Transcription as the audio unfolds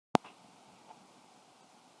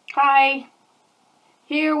Hi,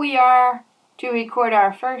 here we are to record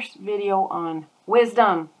our first video on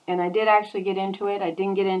wisdom, and I did actually get into it. I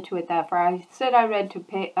didn't get into it that far. I said I read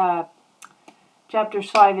to chapters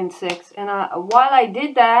 5 and 6, and while I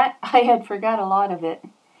did that, I had forgot a lot of it,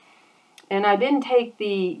 and I didn't take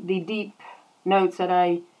the deep notes that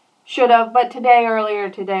I should have, but earlier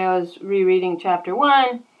today I was rereading chapter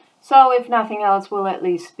 1, so if nothing else, we'll at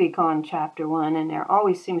least speak on chapter 1, and there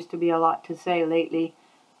always seems to be a lot to say lately.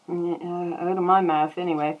 Out of my mouth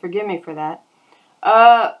anyway, forgive me for that.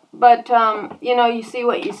 You know, you see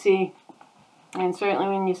what you see, and certainly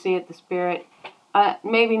when you see it, the Spirit,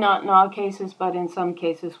 maybe not in all cases, but in some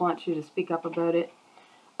cases wants you to speak up about it.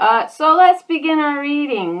 So let's begin our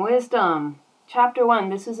reading. Wisdom, chapter 1.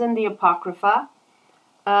 This is in the Apocrypha.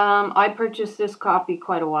 I purchased this copy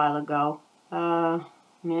quite a while ago.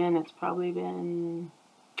 Man, it's probably been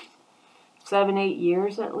 7-8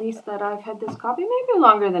 years at least that I've had this copy. Maybe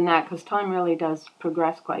longer than that, because time really does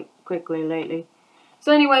progress quite quickly lately.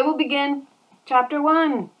 So anyway, we'll begin chapter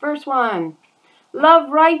 1, verse 1. Love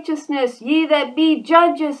righteousness, ye that be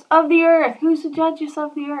judges of the earth. Who's the judges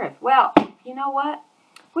of the earth? Well, you know what?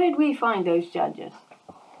 Where'd we find those judges?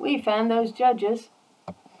 We found those judges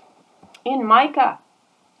in Micah,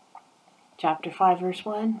 chapter 5, verse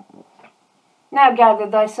 1. Now gather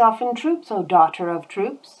thyself in troops, O daughter of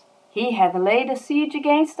troops. He hath laid a siege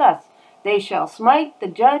against us. They shall smite the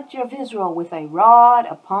judge of Israel with a rod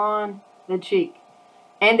upon the cheek.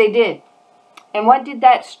 And they did. And what did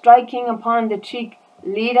that striking upon the cheek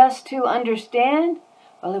lead us to understand?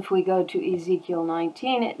 Well, if we go to Ezekiel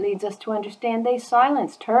 19, it leads us to understand they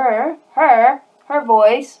silenced her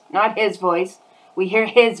voice, not his voice. We hear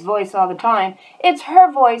his voice all the time. It's her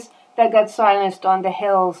voice that got silenced on the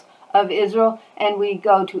hills of Israel. And we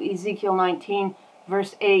go to Ezekiel 19,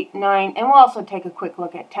 verse 8, 9, and we'll also take a quick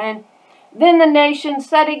look at 10. Then the nations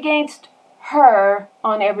set against her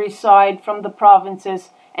on every side from the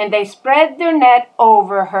provinces, and they spread their net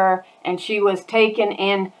over her, and she was taken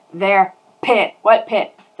in their pit. What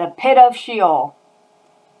pit? The pit of Sheol.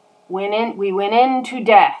 We went into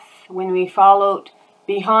death when we followed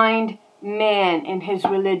behind man in his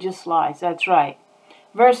religious lies. That's right.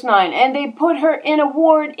 Verse 9, and they put her in a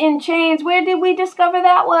ward in chains. Where did we discover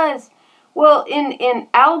that was? Well, in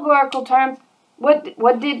allegorical terms, what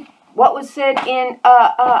was said in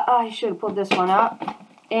I should have pulled this one up,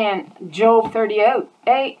 in Job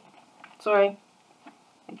 38. Sorry,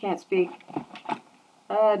 I can't speak.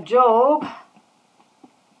 Job.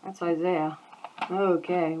 That's Isaiah.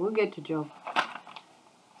 Okay, we'll get to Job.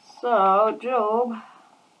 So Job,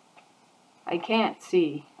 I can't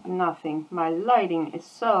see nothing. My lighting is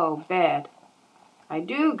so bad. I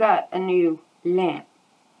do got a new lamp.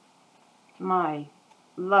 My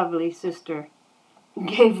lovely sister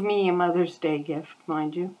gave me a Mother's Day gift,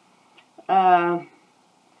 mind you. And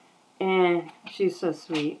she's so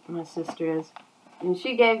sweet, my sister is. And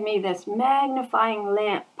she gave me this magnifying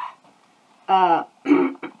lamp.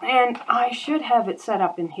 And I should have it set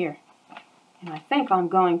up in here. And I think I'm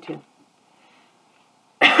going to.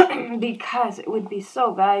 Because it would be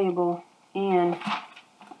so valuable in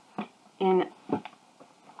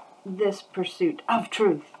this pursuit of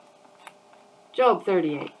truth. Job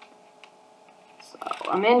 38. So,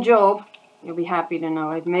 I'm in Job. You'll be happy to know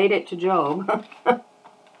I've made it to Job.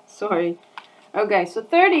 Sorry. Okay, so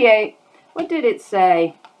 38. What did it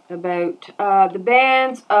say about the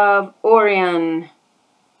bands of Orion?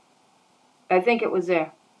 I think it was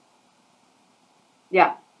there.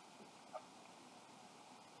 Yeah.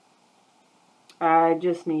 I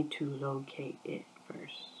just need to locate it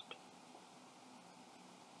first.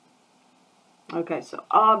 Okay, so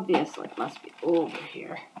obviously it must be over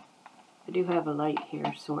here. I do have a light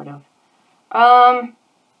here, sort of.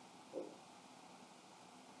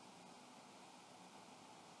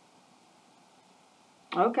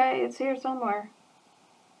 Okay, it's here somewhere.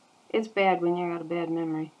 It's bad when you got a bad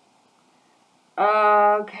memory.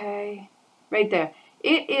 Okay, right there.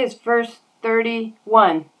 It is verse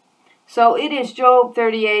 31. So it is Job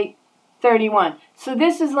 38, 31. So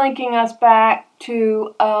this is linking us back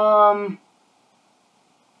to,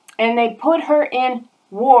 and they put her in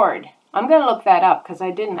ward. I'm going to look that up because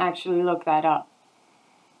I didn't actually look that up.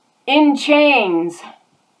 In chains,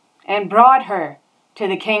 and brought her to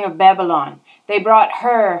the king of Babylon. They brought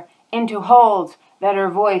her into holds that her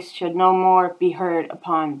voice should no more be heard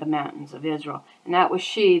upon the mountains of Israel. And that was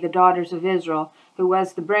she, the daughters of Israel, who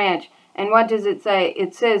was the branch. And what does it say?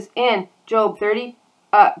 It says in Job 38,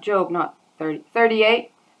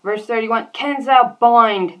 verse 31, canst thou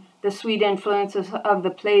bind the sweet influences of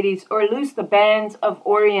the Pleiades, or loose the bands of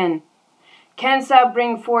Orion? Canst thou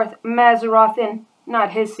bring forth Mazzaroth in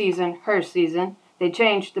not his season, her season. They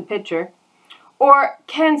changed the picture. Or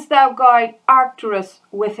canst thou guide Arcturus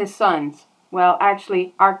with his sons? Well,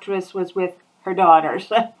 actually, Arcturus was with her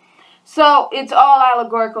daughters. So it's all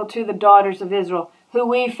allegorical to the daughters of Israel, who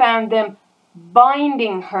we found them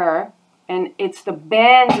binding her, and it's the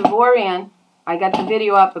bands of Orion. I got the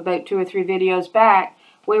video up about 2 or 3 videos back,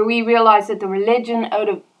 where we realized that the religion out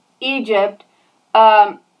of Egypt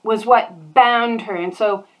was what bound her. And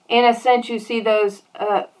so, in a sense, you see those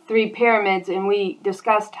 3 pyramids, and we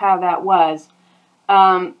discussed how that was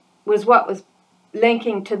what was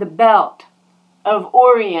linking to the belt of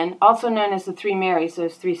Orion, also known as the 3 Marys,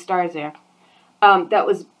 those 3 stars there, that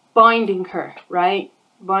was binding her, right?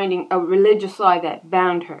 Binding a religious lie that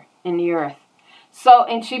bound her in the earth. So,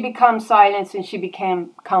 and she becomes silenced and she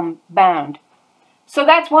become bound. So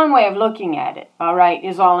that's one way of looking at it, all right,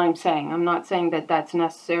 is all I'm saying. I'm not saying that that's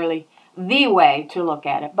necessarily the way to look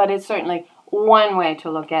at it, but it's certainly one way to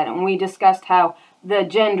look at it. And we discussed how the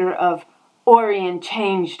gender of Orion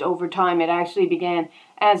changed over time. It actually began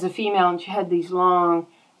as a female, and she had these long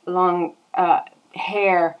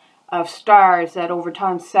hair of stars that over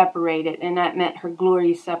time separated, and that meant her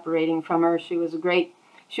glory separating from her. She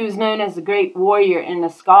was known as the great warrior in the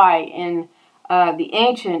sky in the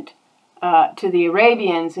ancient, to the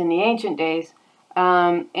Arabians in the ancient days.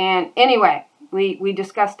 And anyway, we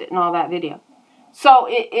discussed it in all that video. So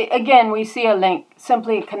again, we see a link,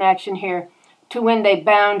 simply a connection here to when they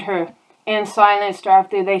bound her and silenced her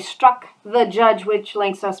after they struck the judge, which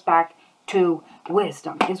links us back to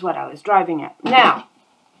wisdom, is what I was driving at. Now,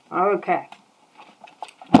 okay,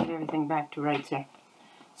 get everything back to rights here.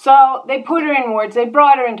 So they put her in wards, they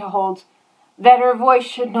brought her into holds, that her voice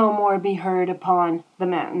should no more be heard upon the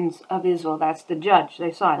mountains of Israel. That's the judge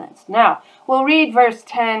they silenced. Now, we'll read verse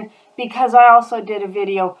 10, because I also did a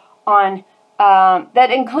video on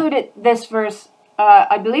that included this verse,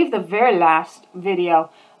 I believe the very last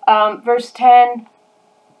video. Verse 10,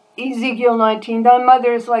 Ezekiel 19, thy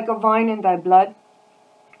mother is like a vine in thy blood,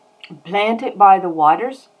 planted by the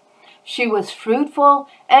waters. She was fruitful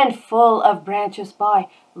and full of branches by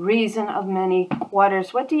reason of many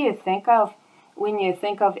waters. What do you think of when you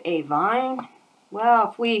think of a vine?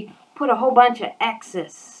 Well, if we put a whole bunch of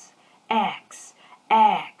X's, X,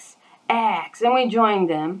 and we join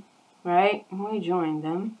them, right? And we join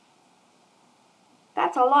them.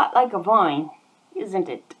 That's a lot like a vine, isn't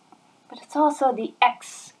it? But it's also the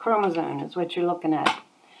X chromosome is what you're looking at.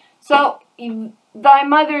 So, thy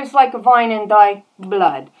mother is like a vine in thy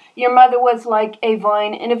blood. Your mother was like a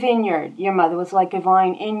vine in a vineyard. Your mother was like a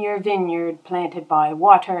vine in your vineyard, planted by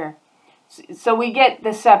water. So we get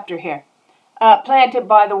the scepter here. Planted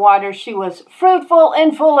by the water, she was fruitful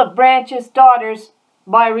and full of branches, daughters,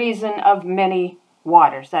 by reason of many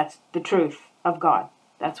waters. That's the truth of God.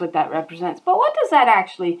 That's what that represents. But what does that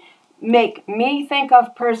actually make me think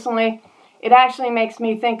of personally? It actually makes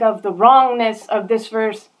me think of the wrongness of this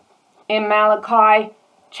verse in Malachi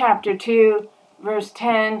chapter 2, verse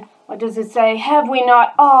 10. What does it say? Have we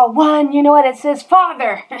not all one? You know what it says?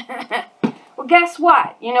 Father. Well, guess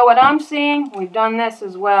what? You know what I'm seeing? We've done this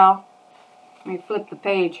as well. Let me flip the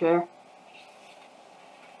page here.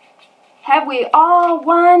 Have we all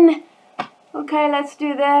one? Okay, let's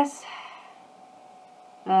do this.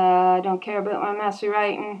 I don't care about my messy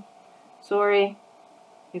writing. Sorry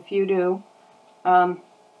if you do. Have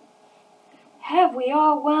we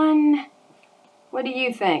all one? What do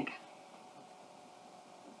you think?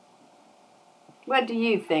 What do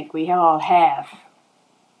you think we all have?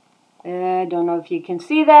 I don't know if you can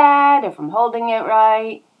see that, if I'm holding it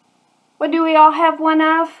right. What do we all have one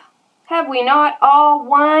of? Have we not all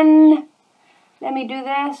one? Let me do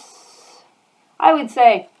this. I would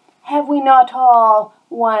say, have we not all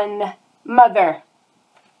one mother?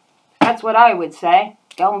 That's what I would say,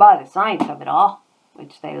 going by the science of it all,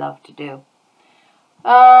 which they love to do.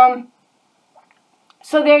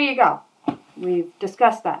 So there you go. We've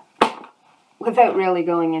discussed that without really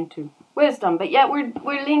going into wisdom, but yet we're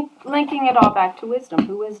linking it all back to wisdom,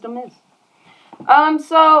 who wisdom is.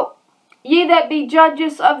 So, ye that be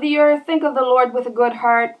judges of the earth, think of the Lord with a good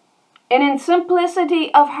heart, and in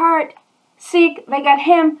simplicity of heart seek, they got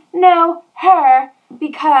him, no, her,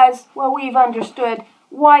 because, well, we've understood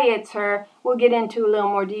why it's her. We'll get into a little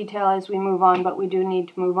more detail as we move on, but we do need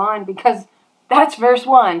to move on because that's verse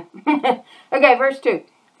 1. Okay, verse 2.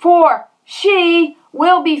 For she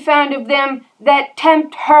will be found of them that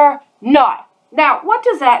tempt her not. Now, what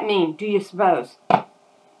does that mean, do you suppose?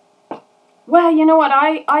 Well, you know what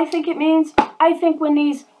I think it means? I think when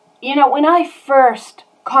these, when I first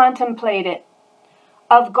contemplated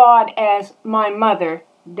of God as my mother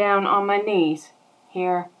down on my knees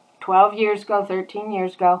here 12 years ago, 13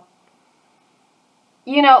 years ago.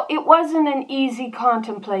 You know, it wasn't an easy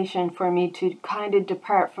contemplation for me to kind of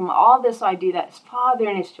depart from all this idea that it's Father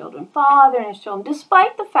and His children, Father and His children,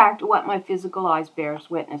 despite the fact of what my physical eyes bears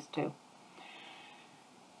witness to.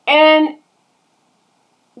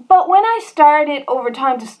 But when I started over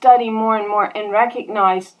time to study more and more and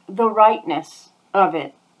recognize the rightness of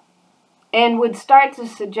it, and would start to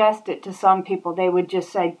suggest it to some people, they would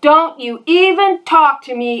just say, don't you even talk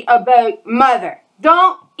to me about mother.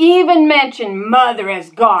 Don't even mention mother as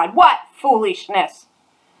God. What foolishness.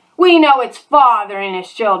 We know it's Father and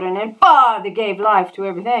His children, and Father gave life to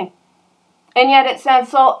everything. And yet it sounds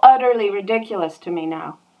so utterly ridiculous to me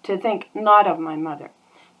now to think not of my mother.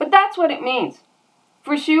 But that's what it means.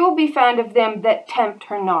 For she will be found of them that tempt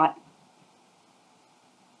her not.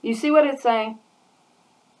 You see what it's saying?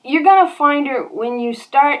 You're going to find her when you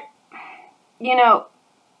start, you know,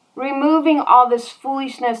 removing all this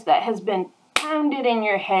foolishness that has been pounded in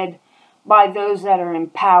your head by those that are in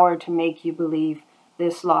power to make you believe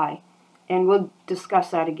this lie. And we'll discuss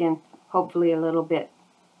that again, hopefully a little bit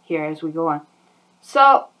here as we go on.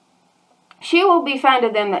 So, she will be found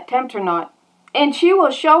of them that tempt her not, and she will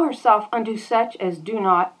show herself unto such as do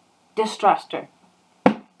not distrust her.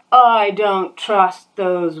 I don't trust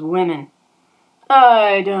those women.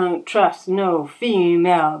 I don't trust no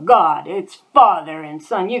female God. It's Father and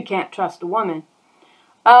Son. You can't trust a woman.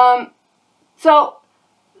 So,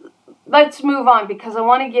 let's move on because I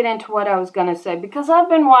want to get into what I was going to say. Because I've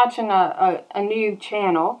been watching a new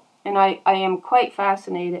channel, and I am quite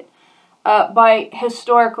fascinated by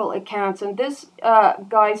historical accounts. And this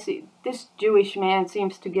guy, this Jewish man,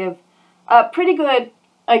 seems to give a pretty good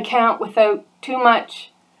account without too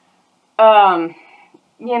much,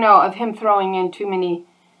 you know, of him throwing in too many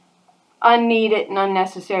unneeded and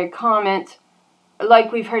unnecessary comments,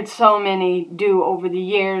 like we've heard so many do over the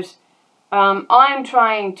years. I'm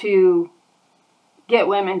trying to get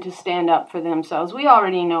women to stand up for themselves. We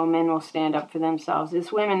already know men will stand up for themselves.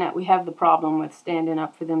 It's women that we have the problem with standing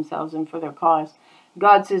up for themselves and for their cause.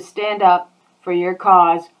 God says, stand up for your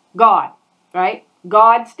cause. God, right?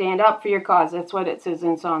 God, stand up for your cause. That's what it says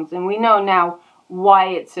in Psalms. And we know now why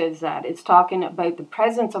it says that. It's talking about the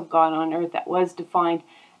presence of God on earth that was defined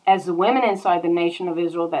as the women inside the nation of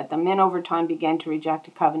Israel, that the men over time began to reject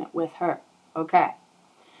a covenant with her. Okay.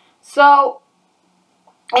 So,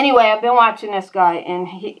 anyway, I've been watching this guy, and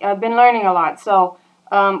I've been learning a lot. So,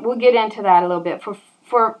 we'll get into that a little bit.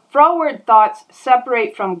 For froward thoughts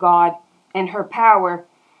separate from God and her power.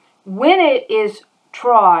 When it is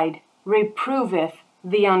tried, reproveth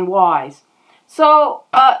the unwise. So,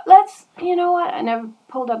 let's, you know what, I never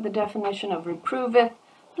pulled up the definition of reproveth.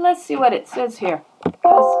 Let's see what it says here.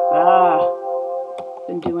 Because,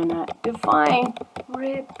 been doing that. Define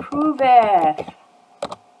reproveth.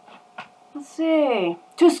 Let's see.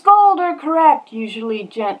 To scold or correct, usually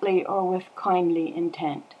gently or with kindly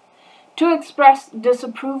intent. To express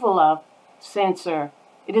disapproval of, censor.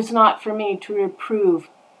 It is not for me to reprove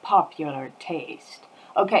popular taste.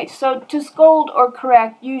 Okay, so to scold or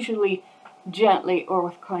correct, usually gently or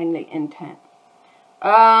with kindly intent.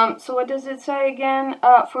 So what does it say again?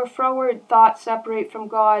 For froward thoughts separate from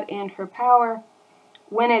God and her power.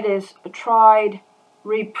 When it is tried,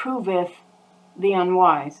 reproveth the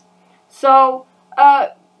unwise. So,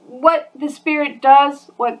 what the Spirit does,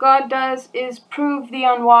 what God does, is prove the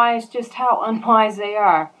unwise just how unwise they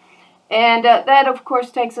are. And that, of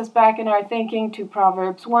course, takes us back in our thinking to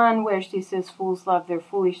Proverbs 1, where she says, fools love their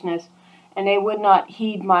foolishness, and they would not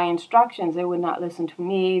heed my instructions. They would not listen to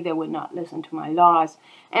me. They would not listen to my laws.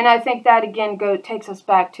 And I think that, again, takes us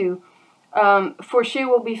back to, for she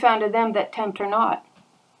will be found of them that tempt her not.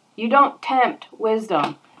 You don't tempt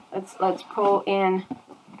wisdom. Let's pull in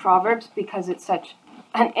Proverbs, because it's such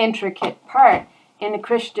an intricate part in the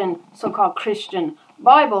Christian, so-called Christian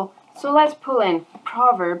Bible. So let's pull in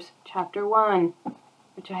Proverbs chapter 1,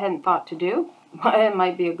 which I hadn't thought to do. It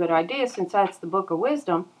might be a good idea since that's the book of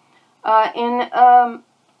wisdom in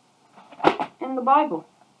the Bible.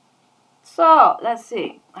 So let's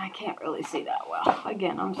see. I can't really see that well.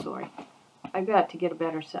 Again, I'm sorry. I got to get a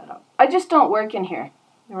better setup. I just don't work in here,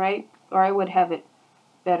 right? Or I would have it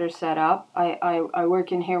better set up. I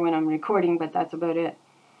work in here when I'm recording, but that's about it.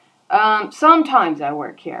 Sometimes I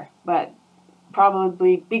work here, but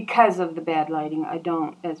probably because of the bad lighting, I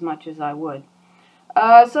don't as much as I would.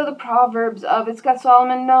 So the Proverbs of, it's got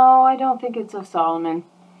Solomon. No, I don't think it's of Solomon.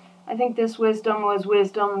 I think this wisdom was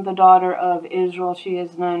Wisdom, the daughter of Israel. She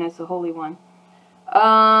is known as the Holy One.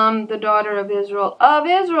 The daughter of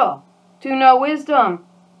Israel, to know wisdom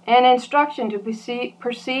and instruction, to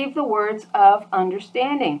perceive the words of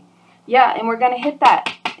understanding. Yeah, and we're going to hit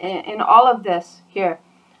that in all of this here.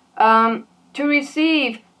 To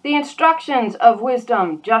receive the instructions of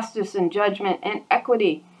wisdom, justice, and judgment, and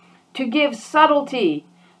equity. To give subtlety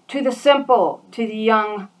to the simple, to the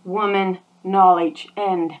young woman, knowledge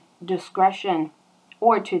and discretion,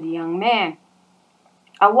 or to the young man.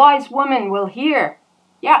 A wise woman will hear.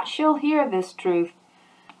 Yeah, she'll hear this truth.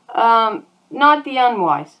 Not the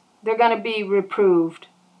unwise. They're going to be reproved.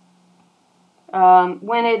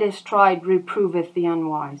 When it is tried, reproveth the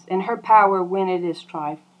unwise. In her power, when it is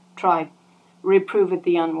tried, reproveth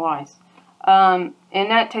the unwise. And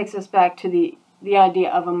that takes us back to the idea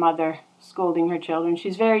of a mother scolding her children.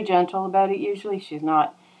 She's very gentle about it usually. She's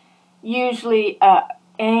not usually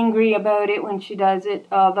angry about it when she does it.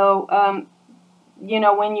 Although, you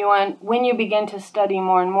know, when you begin to study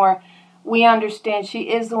more and more, we understand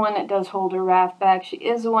she is the one that does hold her wrath back. She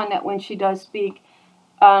is the one that when she does speak,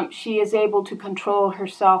 she is able to control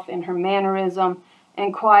herself in her mannerism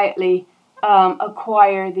and quietly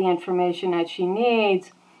acquire the information that she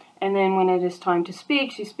needs. And then when it is time to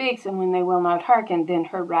speak, she speaks. And when they will not hearken, then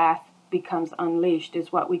her wrath becomes unleashed,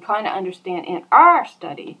 is what we kind of understand in our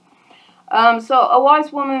study. So a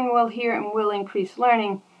wise woman will hear and will increase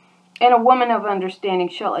learning, and a woman of understanding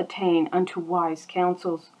shall attain unto wise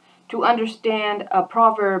counsels, to understand a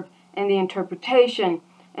proverb and the interpretation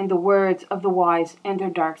and the words of the wise and their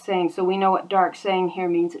dark sayings. So we know what dark saying here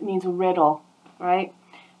means. It means a riddle, right?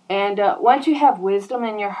 And once you have wisdom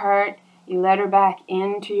in your heart, you let her back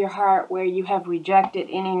into your heart where you have rejected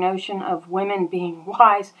any notion of women being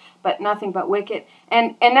wise, but nothing but wicked.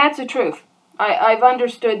 And that's the truth. I've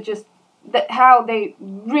understood just how they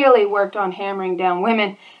really worked on hammering down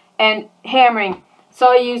women and hammering.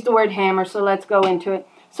 So I used the word hammer, so let's go into it.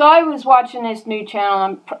 So I was watching this new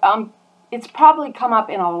channel. It's probably come up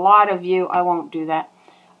in a lot of you. I won't do that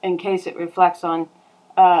in case it reflects on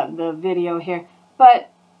the video here. But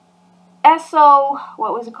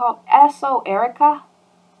what was it called? Erica,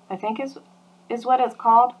 I think is what it's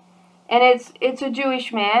called. And it's a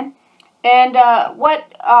Jewish man. And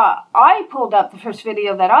what I pulled up, the first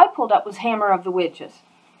video that I pulled up was Hammer of the Witches.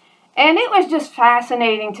 And it was just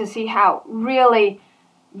fascinating to see how really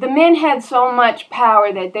the men had so much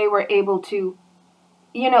power that they were able to,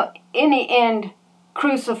 you know, in the end,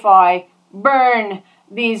 crucify, burn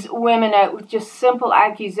these women out with just simple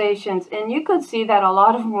accusations. And you could see that a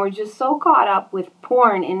lot of them were just so caught up with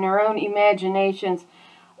porn in their own imaginations.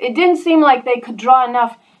 It didn't seem like they could draw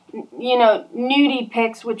enough, you know, nudie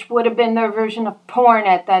pics, which would have been their version of porn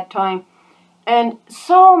at that time. And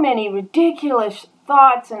so many ridiculous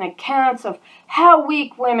thoughts and accounts of how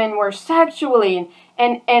weak women were sexually.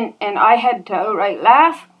 And I had to outright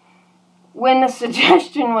laugh when the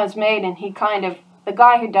suggestion was made, and he kind of, the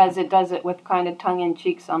guy who does it with kind of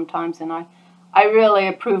tongue-in-cheek sometimes, and I really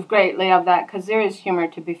approve greatly of that, because there is humor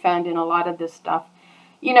to be found in a lot of this stuff.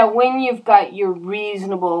 You know, when you've got your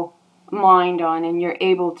reasonable mind on and you're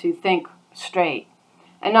able to think straight,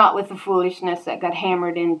 and not with the foolishness that got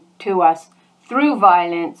hammered into us through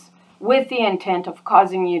violence with the intent of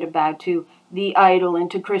causing you to bow to the idol and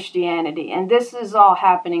to Christianity. And this is all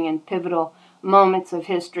happening in pivotal moments of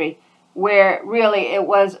history where really it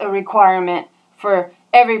was a requirement for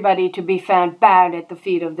everybody to be found bowed at the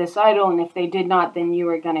feet of this idol, and if they did not, then you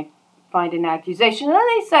were going to find an accusation. And at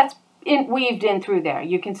least that's weaved in through there.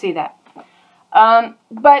 You can see that.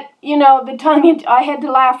 But, you know, I had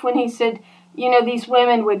to laugh when he said, you know, these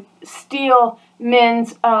women would steal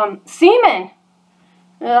men's semen.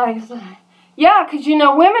 Yeah, because, you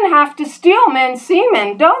know, women have to steal men's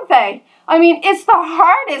semen, don't they? I mean, it's the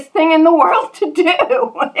hardest thing in the world to do.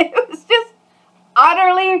 It was just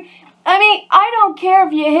utterly... I mean, I don't care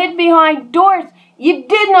if you hid behind doors. You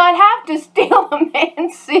did not have to steal a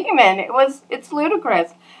man's semen. It's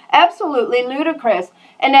ludicrous. Absolutely ludicrous.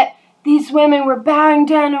 And that these women were bowing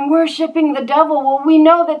down and worshiping the devil. Well, we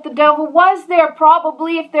know that the devil was there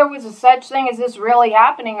probably, if there was a such thing as this really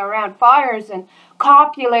happening around fires and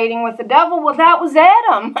copulating with the devil. Well, that was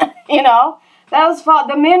Adam, you know. That was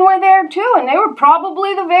the men were there too, and they were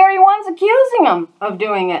probably the very ones accusing him of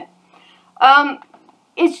doing it.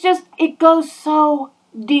 It's just, it goes so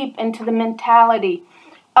deep into the mentality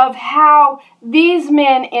of how these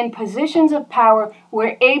men in positions of power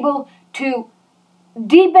were able to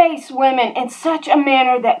debase women in such a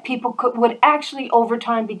manner that people would actually over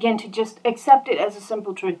time begin to just accept it as a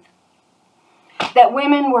simple truth. That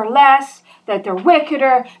women were less, that they're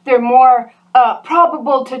wickeder, they're more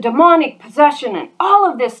probable to demonic possession and all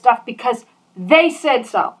of this stuff because they said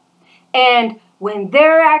so. And when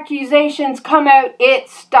their accusations come out, it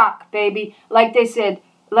stuck, baby. Like they said,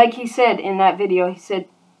 like he said in that video, he said,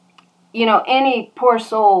 you know, any poor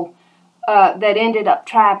soul that ended up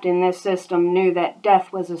trapped in this system knew that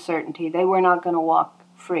death was a certainty. They were not going to walk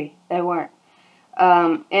free. They weren't.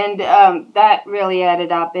 That really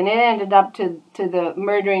added up. And it ended up to the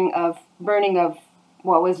burning of,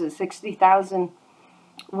 what was it, 60,000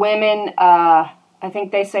 women. I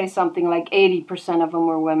think they say something like 80% of them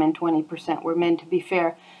were women, 20% were men, to be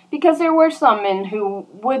fair. Because there were some men who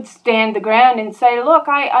would stand the ground and say, look,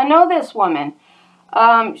 I know this woman.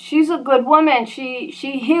 She's a good woman. She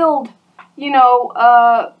healed,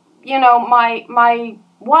 my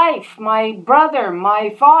wife, my brother,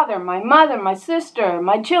 my father, my mother, my sister,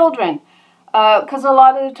 my children. Because a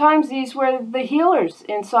lot of the times these were the healers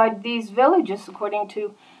inside these villages, according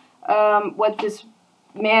to what this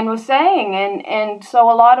man was saying. And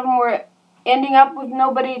so a lot of them were ending up with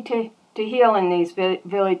nobody to heal in these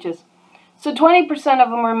villages. So 20% of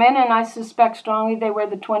them were men, and I suspect strongly they were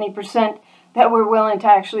the 20% that were willing to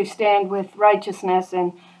actually stand with righteousness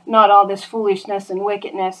and not all this foolishness and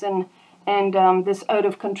wickedness and this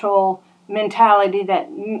out-of-control mentality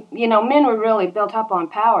that, men were really built up on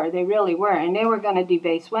power. They really were, and they were going to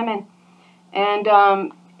debase women. And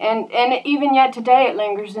even yet today it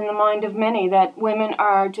lingers in the mind of many that women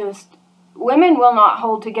will not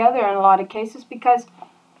hold together in a lot of cases, because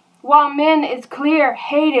while men, it's clear,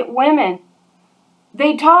 hated women,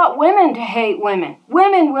 they taught women to hate women.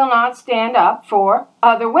 Women will not stand up for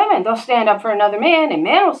other women. They'll stand up for another man, and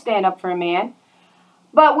men will stand up for a man.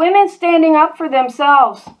 But women standing up for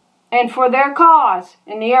themselves and for their cause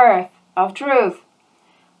in the earth of truth,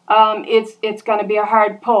 it's going to be a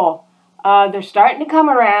hard pull. They're starting to come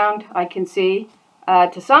around, I can see,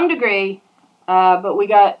 to some degree, but we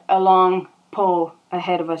got a long pull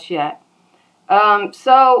ahead of us yet.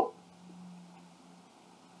 So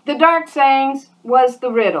the dark sayings was the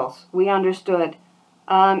riddles, we understood.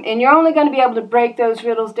 And you're only going to be able to break those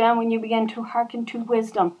riddles down when you begin to hearken to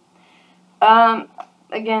wisdom.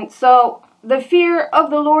 Again, so the fear of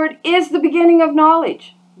the Lord is the beginning of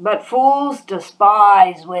knowledge, but fools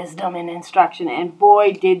despise wisdom and instruction. And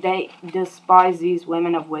boy, did they despise these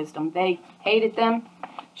women of wisdom. They hated them.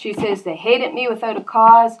 She says they hated me without a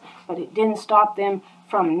cause, but it didn't stop them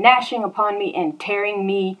from gnashing upon me and tearing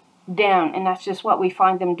me down. And that's just what we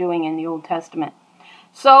find them doing in the Old Testament.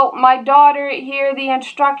 So, my daughter, hear the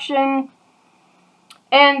instruction,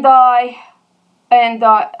 my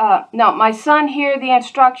son, hear the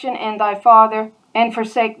instruction, and thy father, and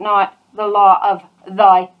forsake not the law of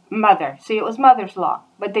thy mother. See, it was mother's law,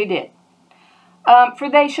 but they did. For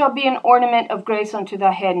they shall be an ornament of grace unto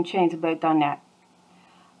thy head, and chains about thy neck.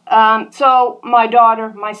 So, my daughter,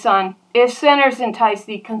 my son, if sinners entice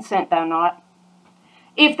thee, consent thou not.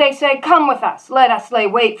 If they say, come with us, let us lay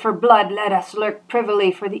wait for blood, let us lurk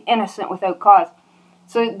privily for the innocent without cause.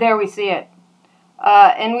 So there we see it.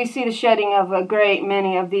 And we see the shedding of a great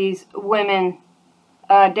many of these women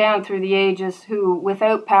down through the ages who,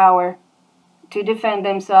 without power to defend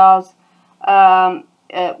themselves,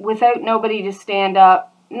 without nobody to stand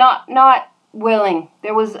up, not willing.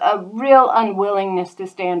 There was a real unwillingness to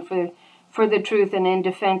stand for the truth and in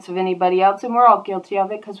defense of anybody else. And we're all guilty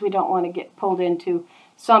of it because we don't want to get pulled into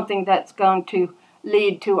something that's going to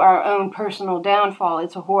lead to our own personal downfall.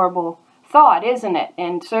 It's a horrible thought, isn't it?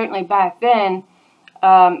 And certainly back then,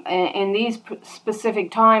 in these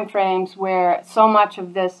specific time frames where so much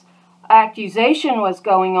of this accusation was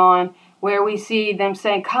going on, where we see them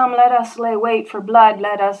saying, come, let us lay wait for blood,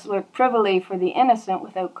 let us look privily for the innocent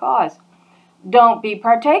without cause. Don't be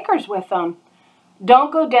partakers with them.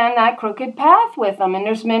 Don't go down that crooked path with them. And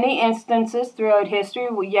there's many instances throughout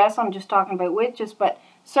history. Well, yes, I'm just talking about witches, but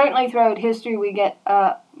certainly throughout history we get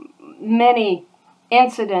many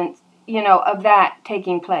incidents, of that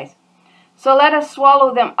taking place. So let us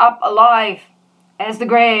swallow them up alive as the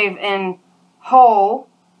grave, and whole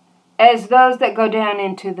as those that go down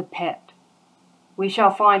into the pit. We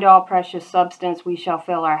shall find all precious substance. We shall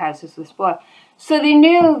fill our houses with spoil. So they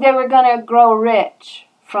knew they were going to grow rich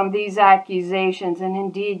from these accusations, and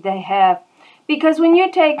indeed they have. Because when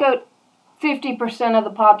you take out 50% of the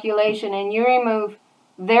population and you remove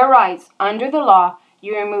their rights under the law,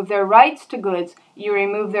 you remove their rights to goods, you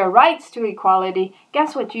remove their rights to equality,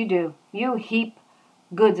 guess what you do? You heap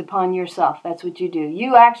goods upon yourself. That's what you do.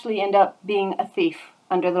 You actually end up being a thief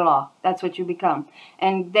under the law. That's what you become.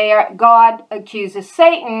 And God accuses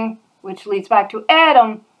Satan, which leads back to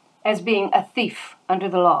Adam, as being a thief under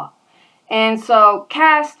the law. And so,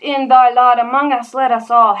 cast in thy lot among us, let us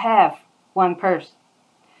all have one purse.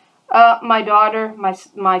 My daughter,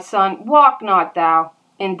 my son, walk not thou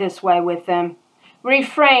in this way with them.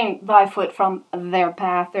 Refrain thy foot from their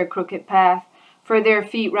path, their crooked path, for their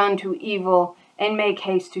feet run to evil, and make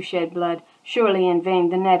haste to shed blood. Surely in vain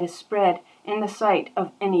the net is spread in the sight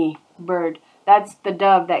of any bird. That's the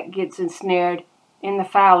dove that gets ensnared in the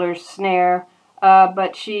fowler's snare,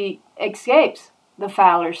 but she escapes the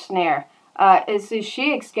fowler's snare. It says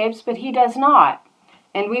she escapes, but he does not.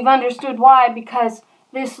 And we've understood why, because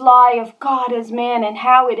this lie of God as man and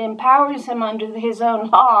how it empowers him under his own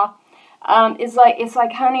law it's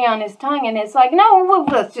like honey on his tongue, and it's like, no,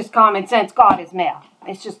 well, it's just common sense. God is male.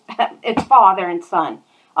 It's just, it's father and son.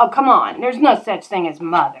 Oh, come on. There's no such thing as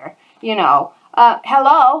mother, you know.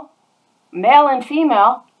 Hello, male and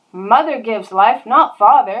female. Mother gives life, not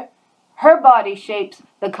father. Her body shapes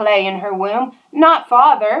the clay in her womb, not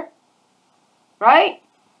father. Right?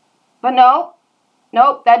 But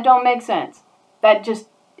nope, that don't make sense.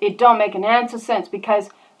 It don't make an ounce of sense, because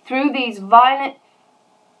through these violent,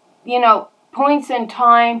 points in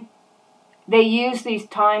time, they use these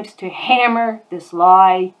times to hammer this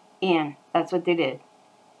lie in. That's what they did.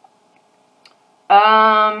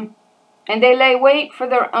 And they lay wait for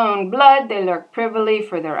their own blood. They lurk privily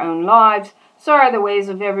for their own lives. So are the ways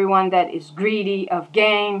of everyone that is greedy of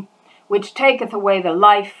gain, which taketh away the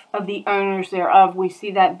life of the owners thereof. We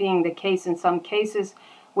see that being the case in some cases,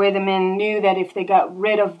 where the men knew that if they got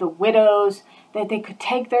rid of the widows, that they could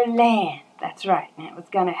take their land. That's right. And it was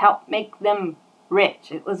going to help make them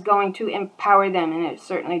rich. It was going to empower them, and it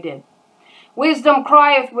certainly did. Wisdom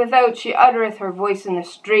crieth without, she uttereth her voice in the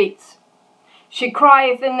streets. She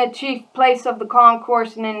crieth in the chief place of the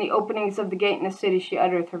concourse, and in the openings of the gate in the city she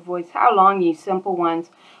uttereth her voice. How long, ye simple ones,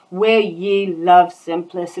 will ye love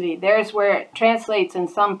simplicity? There's where it translates in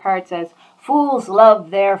some parts as, fools love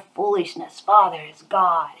their foolishness. Father is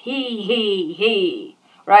God. He.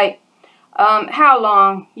 Right? How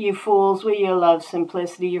long, you fools, will you love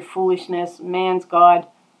simplicity, your foolishness? Man's God,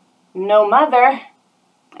 no mother.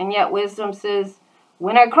 And yet wisdom says,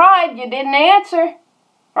 when I cried, you didn't answer.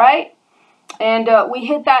 Right? And we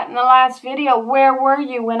hit that in the last video. Where were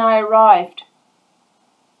you when I arrived?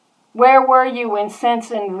 Where were you when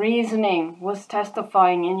sense and reasoning was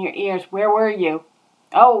testifying in your ears? Where were you?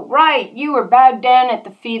 Oh, right, you were bowed down at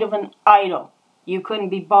the feet of an idol. You couldn't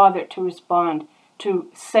be bothered to respond to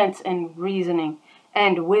sense and reasoning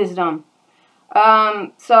and wisdom.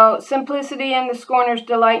 So simplicity and the scorners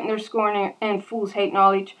delight in their scorn, and fools hate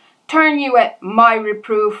knowledge. Turn you at my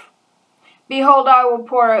reproof. Behold, I will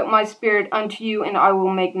pour out my spirit unto you, and I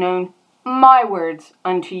will make known my words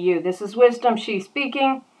unto you. This is wisdom, she's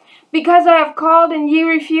speaking. Because I have called and ye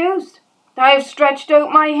refused. I have stretched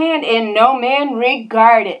out my hand, and no man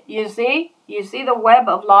regarded. You see? You see the web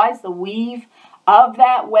of lies, the weave of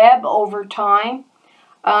that web over time,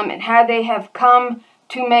 and how they have come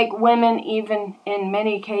to make women, even in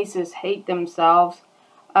many cases, hate themselves.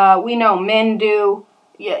 We know men do.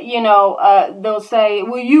 They'll say,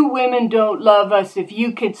 well, you women don't love us if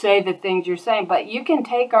you could say the things you're saying. But you can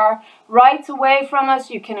take our rights away from us.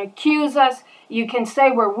 You can accuse us. You can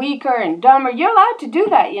say we're weaker and dumber. You're allowed to do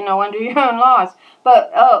that, under your own laws.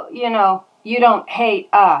 But, you don't hate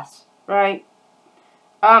us, right?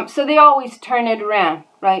 So they always turn it around,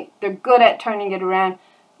 right? They're good at turning it around.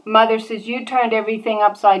 Mother says, you turned everything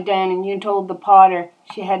upside down, and you told the potter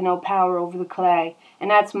she had no power over the clay. And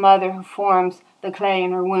that's mother who forms the clay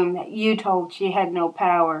in her womb, that you told she had no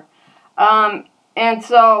power. And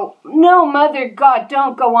so, no, Mother God,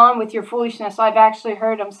 don't go on with your foolishness. I've actually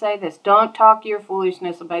heard them say this. Don't talk your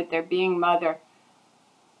foolishness about their being mother.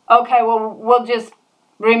 Okay, well, we'll just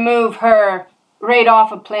remove her right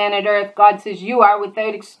off of planet Earth. God says, you are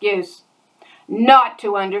without excuse not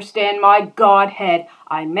to understand my Godhead.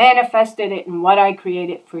 I manifested it in what I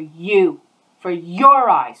created for you, for your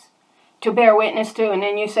eyes to bear witness to. And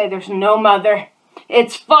then you say there's no mother.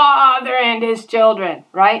 It's Father and his children,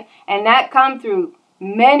 right? And that come through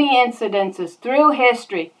many incidences through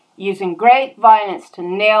history, using great violence to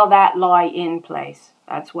nail that lie in place.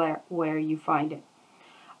 That's where you find it.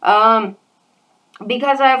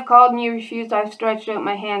 Because I have called and you refused, I have stretched out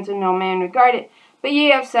my hands and no man regarded. But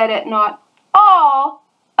ye have said it not all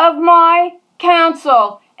of my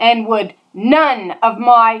counsel, and would none of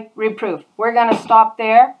my reproof. We're going to stop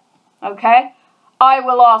there, okay? I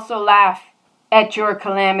will also laugh at your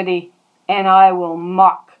calamity, and I will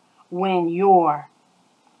mock when your,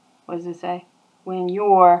 what does it say? When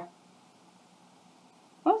your,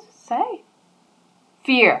 what does it say?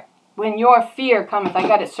 Fear. When your fear cometh. I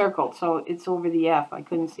got it circled, so it's over the F. I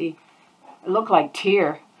couldn't see. It looked like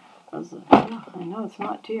tear. I know it's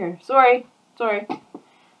not tear. Sorry. So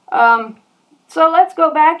let's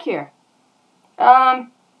go back here.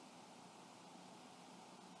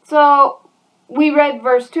 So we read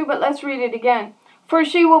verse 2, but let's read it again. For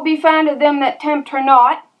she will be found of them that tempt her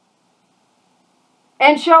not,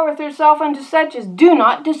 and showeth herself unto such as do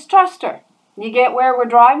not distrust her. You get where we're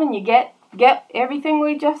driving? You get everything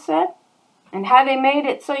we just said? And how they made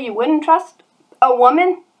it so you wouldn't trust a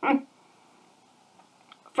woman?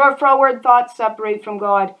 For froward thoughts separate from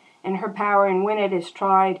God and her power, and when it is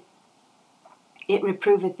tried, it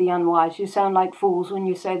reproveth the unwise. You sound like fools when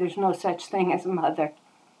you say there's no such thing as a mother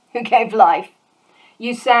who gave life.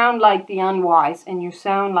 You sound like the unwise, and you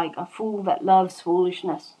sound like a fool that loves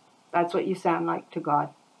foolishness. That's what you sound like to God.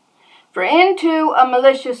 For into a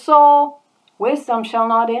malicious soul, wisdom shall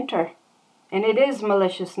not enter. And it is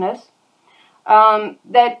maliciousness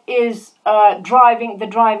that is the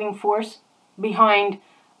driving force behind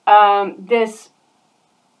this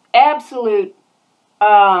absolute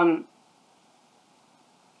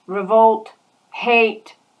revolt,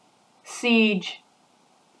 hate, siege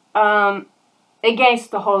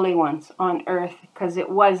against the holy ones on earth, because it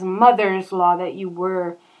was mother's law that you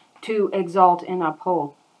were to exalt and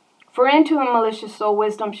uphold. For into a malicious soul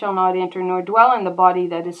wisdom shall not enter, nor dwell in the body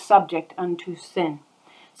that is subject unto sin.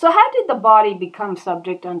 So how did the body become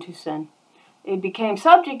subject unto sin? It became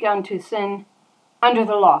subject unto sin under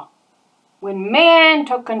the law, when man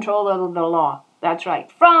took control of the law. That's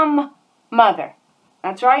right, from mother.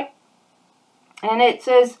 That's right. And it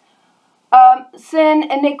says, sin,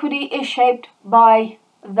 iniquity is shaped by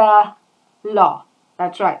the law.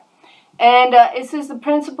 That's right. And it says the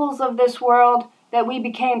principles of this world that we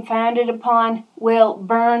became founded upon will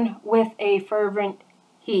burn with a fervent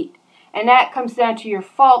heat. And that comes down to your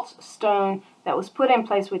false stone that was put in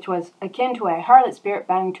place, which was akin to a harlot spirit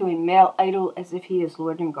bound to a male idol as if he is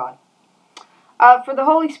Lord and God. For the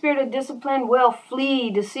Holy Spirit of discipline will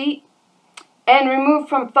flee deceit and remove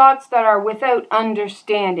from thoughts that are without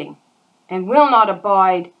understanding, and will not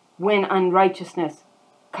abide when unrighteousness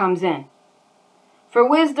comes in. For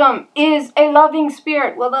wisdom is a loving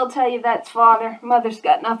spirit. Well, they'll tell you that's father. Mother's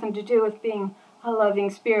got nothing to do with being a loving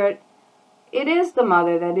spirit. It is the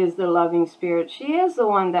mother that is the loving spirit. She is the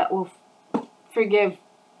one that will forgive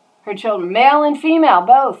her children, male and female,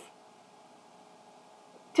 both.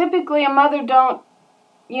 Typically, a mother don't,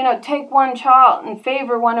 take one child and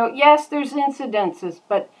favor one. Yes, there's incidences,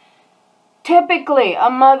 but typically a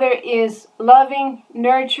mother is loving,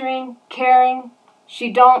 nurturing, caring.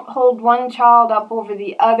 She don't hold one child up over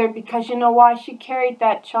the other, because you know why? She carried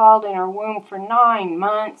that child in her womb for 9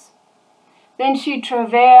 months. Then she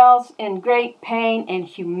travails in great pain and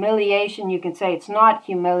humiliation. You can say it's not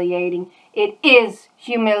humiliating. It is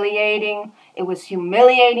humiliating. It was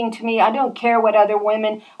humiliating to me. I don't care what other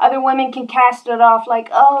women can cast it off like,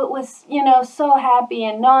 oh, it was, so happy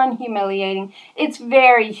and non-humiliating. It's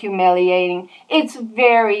very humiliating. It's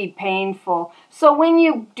very painful. So when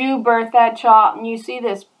you do birth that child and you see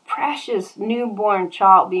this precious newborn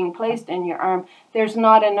child being placed in your arm, there's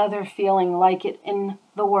not another feeling like it in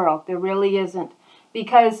the world. There really isn't.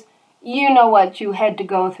 Because you know what you had to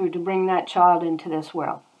go through to bring that child into this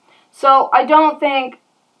world. So I don't think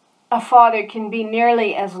a father can be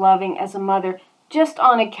nearly as loving as a mother, just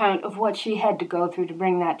on account of what she had to go through to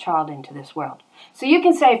bring that child into this world. So you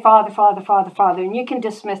can say father, father, father, father, and you can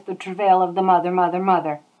dismiss the travail of the mother, mother,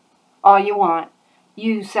 mother, all you want.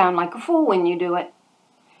 You sound like a fool when you do it.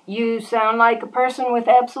 You sound like a person with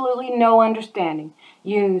absolutely no understanding.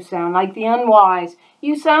 You sound like the unwise.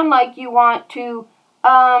 You sound like you want to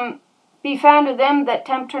be found of them that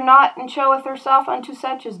tempt her not, and showeth herself unto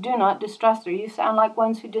such as do not distrust her. You sound like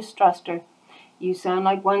ones who distrust her. You sound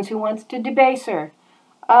like ones who wants to debase her.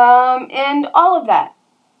 And all of that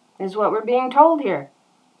is what we're being told here.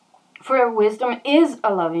 For wisdom is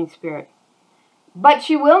a loving spirit, but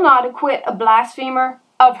she will not acquit a blasphemer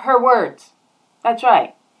of her words. That's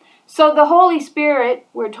right. So the Holy Spirit,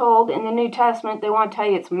 we're told in the New Testament, they want to tell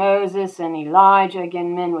you it's Moses and Elijah.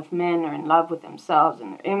 Again, men with men are in love with themselves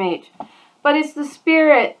and their image. But it's the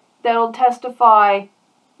Spirit that will testify,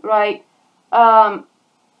 right,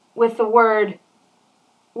 with the word,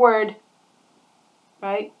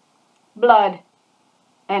 right, blood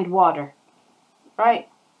and water, right?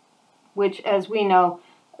 Which, as we know,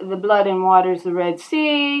 the blood and water is the Red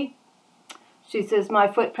Sea. She says, my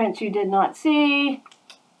footprints you did not see.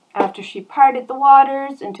 After she parted the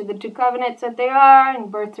waters into the 2 covenants that they are,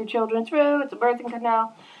 and birthed her children through. It's a birthing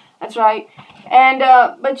canal. That's right. And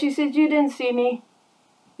but she says, you didn't see me.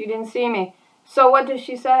 You didn't see me. So what does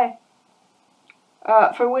she say?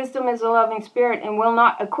 For wisdom is a loving spirit, and will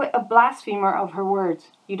not acquit a blasphemer of her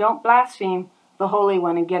words. You don't blaspheme the Holy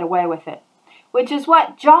One and get away with it. Which is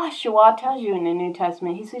what Joshua tells you in the New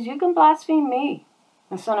Testament. He says, you can blaspheme me,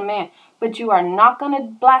 the Son of Man, but you are not going to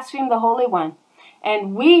blaspheme the Holy One.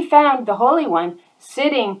 And we found the Holy One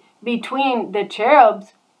sitting between the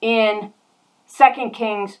cherubs in 2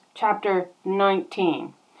 Kings chapter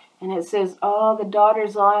 19. And it says, "Oh, the daughter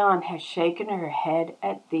Zion has shaken her head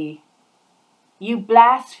at thee. You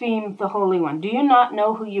blaspheme the Holy One." Do you not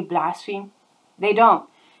know who you blaspheme? They don't.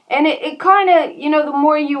 And it kind of, you know, the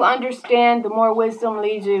more you understand, the more wisdom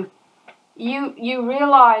leads you, you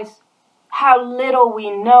realize how little we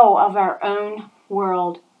know of our own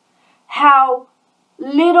world. How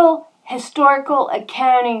little historical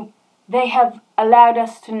accounting they have allowed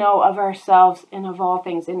us to know of ourselves and of all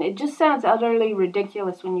things. And it just sounds utterly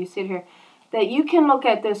ridiculous when you sit here that you can look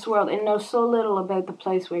at this world and know so little about the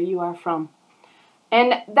place where you are from.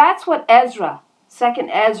 And that's what Ezra, 2nd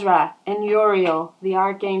Ezra, and Uriel, the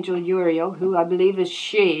archangel Uriel, who I believe is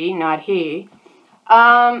she, not he,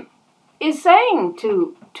 is saying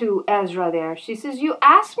to Ezra there. She says, "You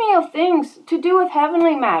ask me of things to do with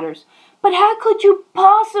heavenly matters, but how could you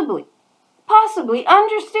possibly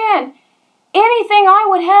understand anything I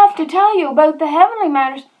would have to tell you about the heavenly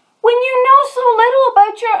matters when you know so little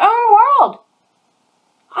about your own world?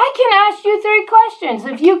 I can ask you 3 questions.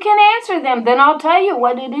 If you can answer them, then I'll tell you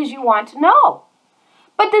what it is you want to know."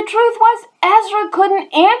 But the truth was, Ezra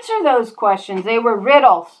couldn't answer those questions. They were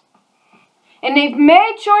riddles. And they've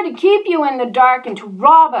made sure to keep you in the dark and to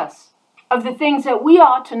rob us of the things that we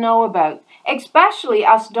ought to know about, especially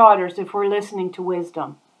us daughters if we're listening to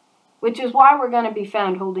wisdom, which is why we're going to be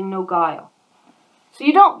found holding no guile. So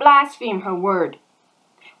you don't blaspheme her word,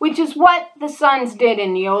 which is what the sons did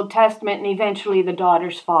in the Old Testament, and eventually the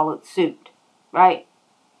daughters followed suit, right?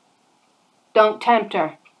 Don't tempt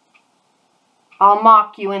her. I'll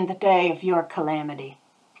mock you in the day of your calamity.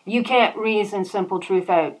 You can't reason simple truth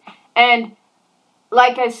out. And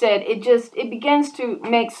like I said, it begins to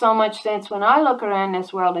make so much sense when I look around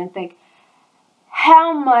this world and think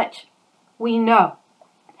how much we know,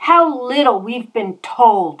 how little we've been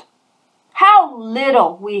told, how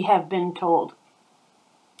little we have been told.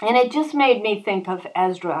 And it just made me think of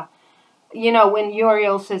Ezra. You know, when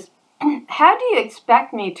Uriel says, "How do you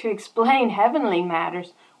expect me to explain heavenly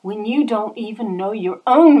matters when you don't even know your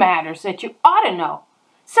own matters that you ought to know?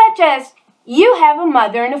 Such as, you have a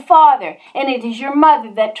mother and a father, and it is your mother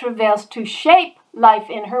that travails to shape life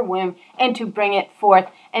in her womb and to bring it forth.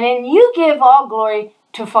 And then you give all glory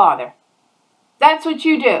to Father." That's what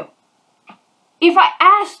you do. If I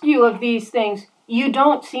asked you of these things, you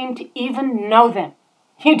don't seem to even know them.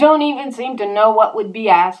 You don't even seem to know what would be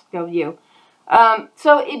asked of you.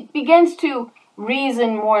 So it begins to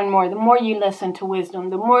reason more and more. The more you listen to wisdom,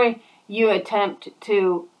 the more you attempt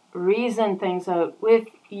to reason things out with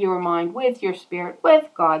your mind, with your spirit, with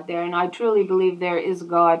God there. And I truly believe there is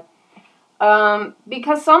God.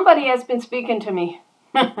 Because somebody has been speaking to me.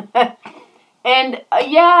 And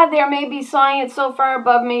yeah, there may be science so far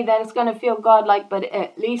above me that it's going to feel godlike, but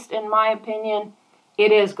at least in my opinion,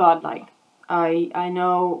 it is godlike. I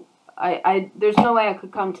know, there's no way I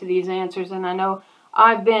could come to these answers, and I know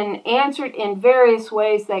I've been answered in various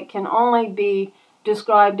ways that can only be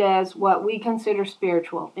described as what we consider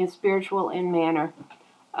spiritual, and spiritual in manner.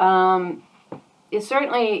 It's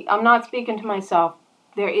certainly, I'm not speaking to myself.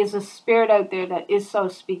 There is a spirit out there that is so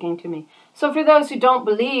speaking to me. So for those who don't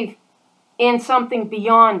believe in something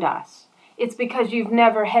beyond us, it's because you've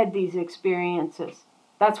never had these experiences.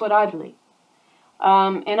 That's what I believe.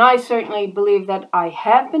 And I certainly believe that I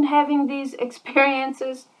have been having these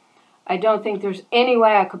experiences. I don't think there's any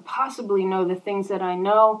way I could possibly know the things that I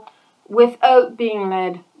know without being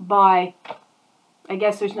led by, I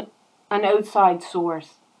guess there's an outside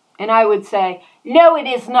source. And I would say, no, it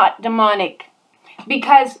is not demonic.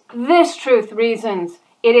 Because this truth reasons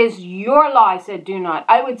it is your lies that do not.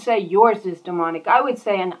 I would say yours is demonic. I would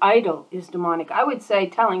say an idol is demonic. I would say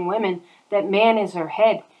telling women that man is her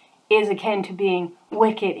head is akin to being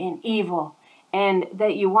wicked and evil. And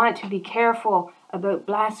that you want to be careful about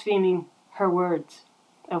blaspheming her words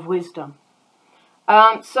of wisdom.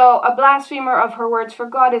 So a blasphemer of her words, for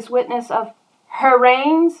God is witness of her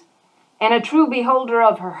reins, and a true beholder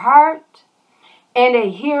of her heart, and a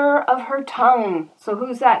hearer of her tongue. So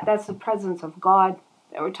who's that? That's the presence of God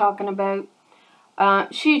that we're talking about.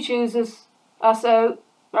 She chooses us out,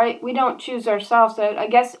 right? We don't choose ourselves out. I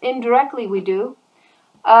guess indirectly we do.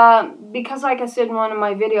 Because like I said in one of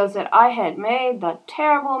my videos, that I had made the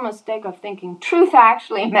terrible mistake of thinking truth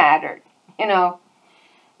actually mattered, you know.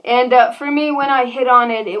 And for me, when I hit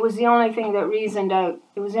on it, it was the only thing that reasoned out.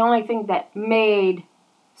 It was the only thing that made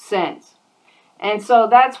sense. And so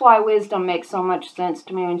that's why wisdom makes so much sense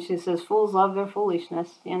to me when she says, fools love their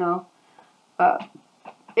foolishness, you know.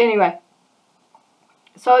 Anyway,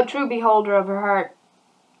 so a true beholder of her heart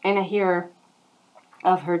and a hearer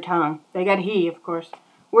of her tongue. They got he, of course.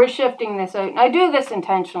 We're shifting this out. And I do this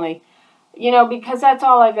intentionally. You know, because that's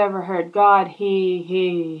all I've ever heard. God, he.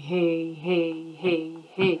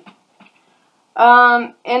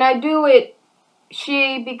 And I do it,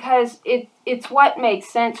 she, because it's what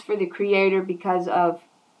makes sense for the Creator, because of,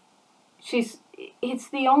 it's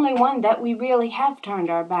the only one that we really have turned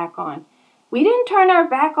our back on. We didn't turn our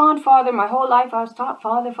back on Father. My whole life I was taught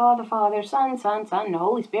Father, Father, Father, Son, Son, Son. The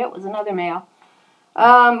Holy Spirit was another male.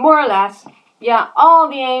 More or less. Yeah, all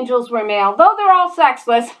the angels were male, though they're all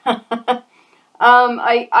sexless. I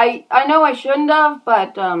know I shouldn't have,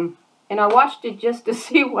 but, and I watched it just to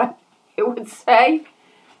see what it would say.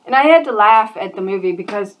 And I had to laugh at the movie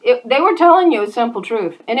because they were telling you a simple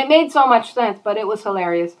truth. And it made so much sense, but it was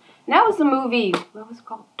hilarious. And that was the movie, what was it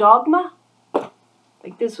called? Dogma?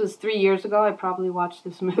 Like, this was 3 years ago. I probably watched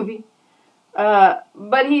this movie. But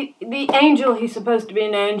the angel, he's supposed to be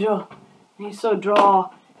an angel. And he's so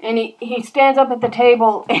droll. And he stands up at the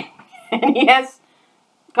table and he has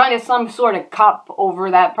kind of some sort of cup over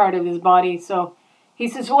that part of his body. So he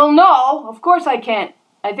says, well, no, of course I can't.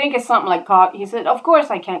 I think it's something like he said, of course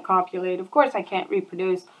I can't copulate. Of course I can't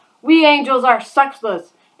reproduce. We angels are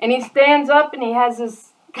sexless. And he stands up and he has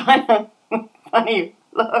this kind of funny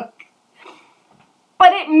look.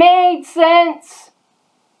 But it made sense.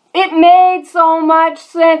 It made so much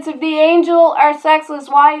sense. If the angel are sexless,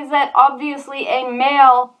 why is that obviously a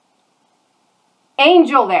male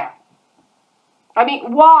angel there? I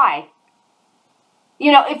mean, why?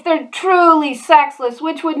 You know, if they're truly sexless,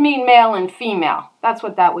 which would mean male and female. That's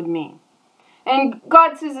what that would mean. And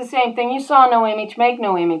God says the same thing. You saw no image, make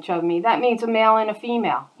no image of me. That means a male and a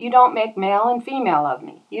female. You don't make male and female of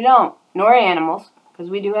me. You don't. Nor animals, because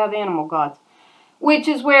we do have animal gods. Which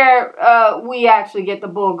is where we actually get the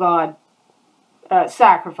bull god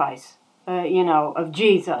sacrifice, you know, of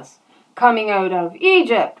Jesus coming out of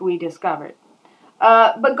Egypt, we discovered.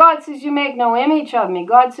 But God says, you make no image of me.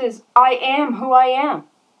 God says, I am who I am.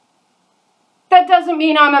 That doesn't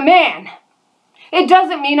mean I'm a man. It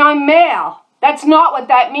doesn't mean I'm male. That's not what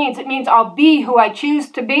that means. It means I'll be who I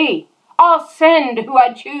choose to be. I'll send who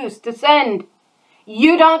I choose to send.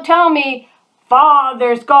 You don't tell me,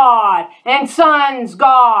 Father's God, and Son's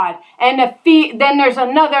God, and then there's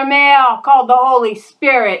another male called the Holy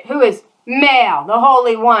Spirit, who is male, the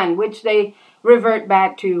Holy One, which they revert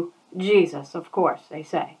back to Jesus, of course, they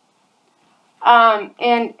say.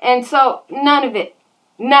 And so none of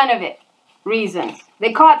it reasons.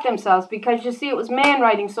 They caught themselves because, you see, it was man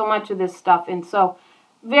writing so much of this stuff, and so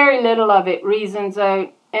very little of it reasons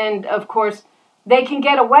out. And, of course, they can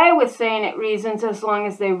get away with saying it reasons as long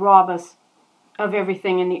as they rob us of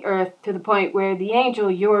everything in the earth, to the point where the angel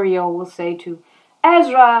Uriel will say to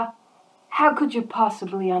Ezra, how could you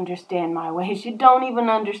possibly understand my ways? You don't even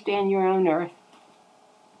understand your own earth.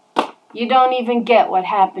 You don't even get what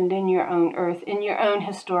happened in your own earth, in your own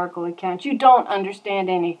historical accounts. You don't understand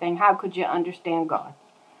anything. How could you understand God?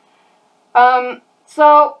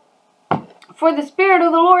 So, for the Spirit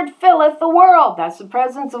of the Lord filleth the world. That's the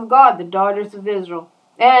presence of God, the daughters of Israel.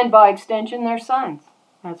 And by extension, their sons.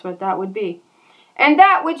 That's what that would be. And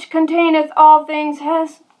that which containeth all things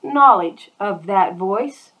has knowledge of that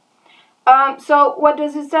voice. So, what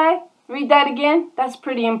does it say? Read that again. That's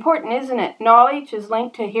pretty important, isn't it? Knowledge is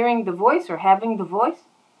linked to hearing the voice or having the voice.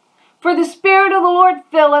 For the Spirit of the Lord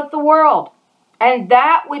filleth the world, and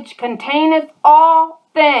that which containeth all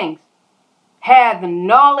things hath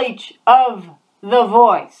knowledge of the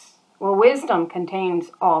voice. Well, wisdom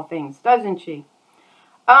contains all things, doesn't she?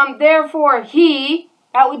 Therefore he,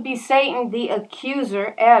 that would be Satan, the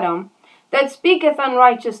accuser, Adam, that speaketh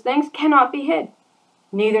unrighteous things, cannot be hid.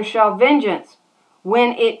 Neither shall vengeance,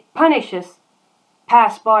 when it punisheth,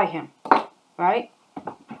 pass by him. Right?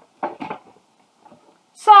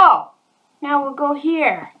 So, now we'll go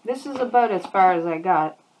here. This is about as far as I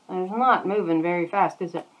got. It's not moving very fast,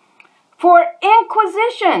 is it? For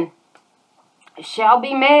inquisition shall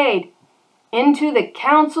be made into the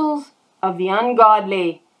counsels of the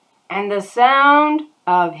ungodly, and the sound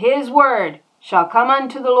of his word shall come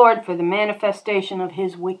unto the Lord for the manifestation of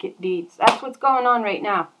his wicked deeds. That's what's going on right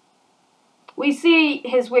now. We see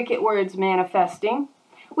his wicked words manifesting.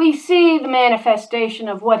 We see the manifestation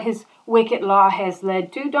of what his wicked law has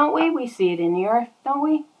led to, don't we? We see it in the earth, don't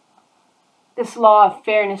we? This law of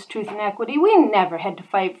fairness, truth, and equity. We never had to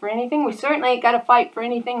fight for anything. We certainly ain't got to fight for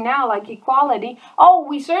anything now like equality. Oh,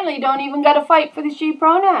 we certainly don't even got to fight for the she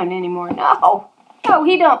pronoun anymore. No,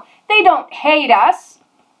 we don't. They don't hate us.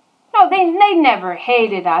 No, they never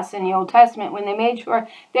hated us in the Old Testament when they made sure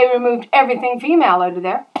they removed everything female out of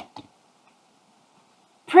there.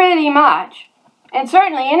 Pretty much. And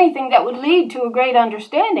certainly anything that would lead to a great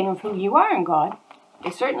understanding of who you are in God.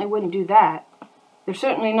 They certainly wouldn't do that. They're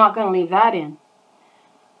certainly not going to leave that in.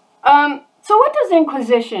 So what does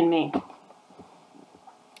inquisition mean?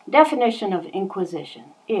 Definition of inquisition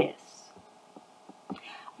is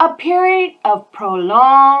a period of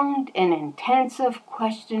prolonged and intensive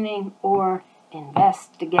questioning or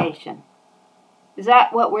investigation. Is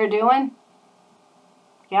that what we're doing?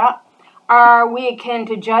 Yeah. Are we akin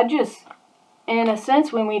to judges in a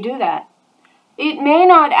sense when we do that? It may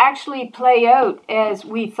not actually play out as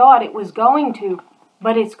we thought it was going to,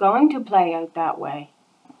 but it's going to play out that way.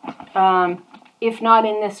 If not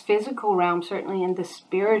in this physical realm, certainly in the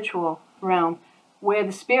spiritual realm, where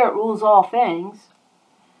the Spirit rules all things.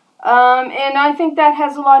 And I think that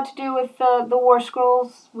has a lot to do with the War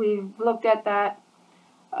Scrolls. We've looked at that.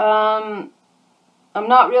 I'm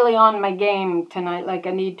not really on my game tonight like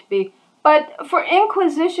I need to be. But for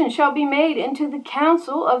inquisition shall be made into the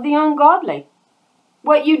counsel of the ungodly.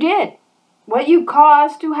 What you did. What you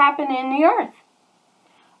caused to happen in the earth.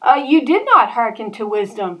 You did not hearken to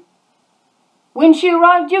wisdom. When she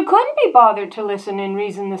arrived, you couldn't be bothered to listen and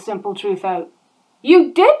reason the simple truth out.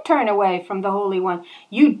 You did turn away from the Holy One.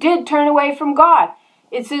 You did turn away from God.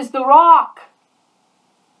 It says the rock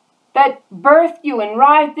that birthed you and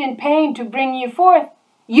writhed in pain to bring you forth,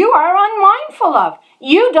 you are unmindful of.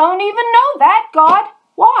 You don't even know that, God.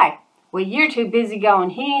 Why? Well, you're too busy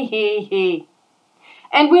going, he.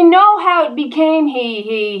 And we know how it became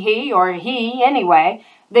he, or he anyway.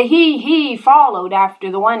 The he followed after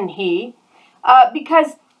the one he.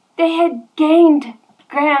 Because they had gained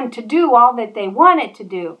ground to do all that they wanted to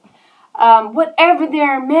do. Whatever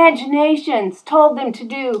their imaginations told them to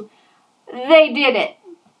do, they did it.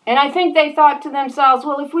 And I think they thought to themselves,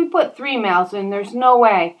 well, if we put 3 males in, there's no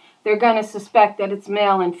way they're going to suspect that it's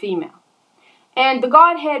male and female. And the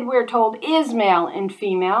Godhead, we're told, is male and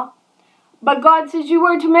female. But God says you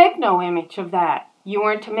were to make no image of that. You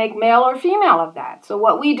weren't to make male or female of that. So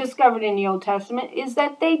what we discovered in the Old Testament is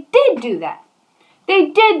that they did do that. They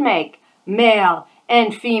did make male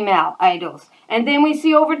and female idols. And then we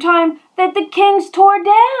see over time that the kings tore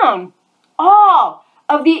down all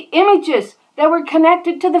of the images that were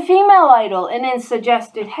connected to the female idol and then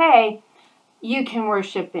suggested, hey, you can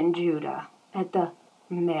worship in Judah at the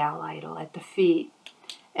male idol, at the feet.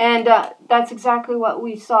 And that's exactly what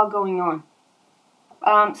we saw going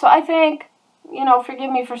on. So I think,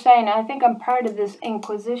 forgive me for saying it, I think I'm part of this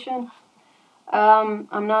inquisition.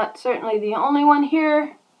 I'm not certainly the only one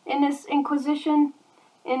here in this inquisition,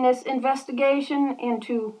 in this investigation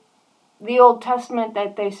into the Old Testament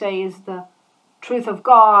that they say is the truth of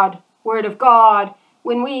God, Word of God,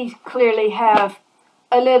 when we clearly have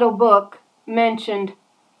a little book mentioned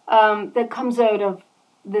that comes out of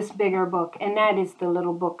this bigger book, and that is the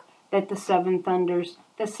little book that the 7 thunders,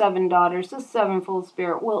 the 7 daughters, the 7-fold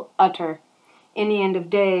Spirit will utter in the end of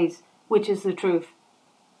days, which is the truth.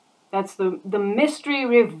 That's the mystery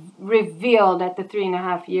revealed at the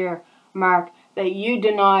 3.5-year mark, that you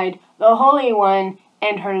denied the Holy One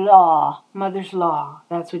and her law, mother's law.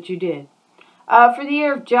 That's what you did. For the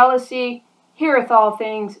ear of jealousy heareth all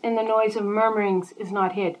things, and the noise of murmurings is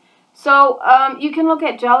not hid. So you can look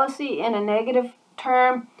at jealousy in a negative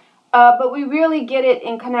term, but we really get it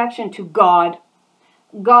in connection to God.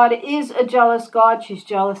 God is a jealous God. She's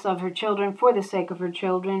jealous of her children for the sake of her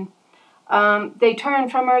children. They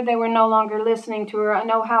turned from her. They were no longer listening to her. I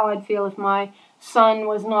know how I'd feel if my son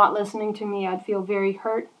was not listening to me. I'd feel very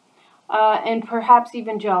hurt and perhaps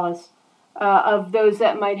even jealous of those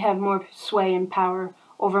that might have more sway and power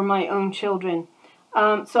over my own children.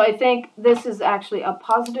 So I think this is actually a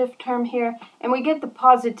positive term here. And we get the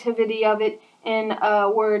positivity of it in a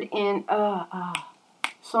word in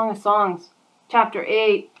Song of Songs, chapter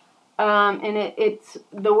 8. And it's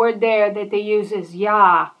the word there that they use is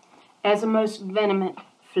Yah, as a most vehement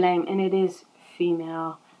flame. And it is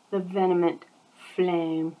female, the vehement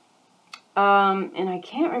flame. And I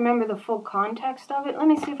can't remember the full context of it. Let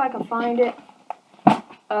me see if I can find it.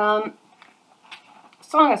 Song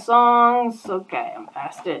of Songs. Okay, I'm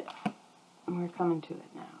past it. We're coming to it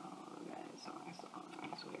now. Okay, Song of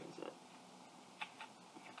Songs. Where is it?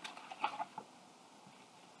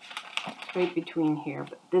 It's right between here,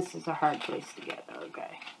 but this is a hard place to get.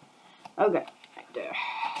 Okay. Okay, right there.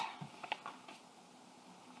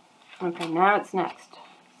 Okay, now it's next.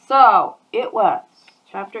 So, it was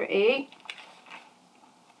chapter 8.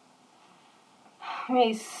 Let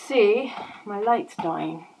me see. My light's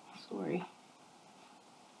dying. Sorry.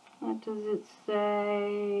 What does it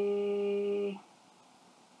say?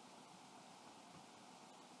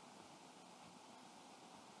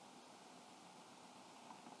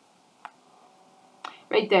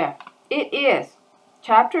 Right there. It is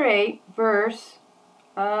chapter 8, verse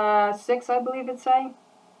 6, I believe it's saying.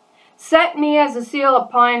 Set me as a seal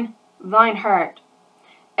upon thine heart,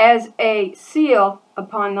 as a seal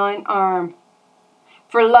upon thine arm.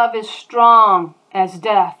 For love is strong as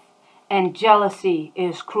death, and jealousy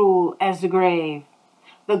is cruel as the grave.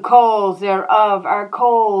 The coals thereof are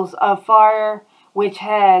coals of fire, which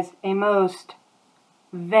has a most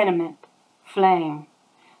vehement flame.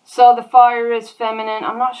 So the fire is feminine.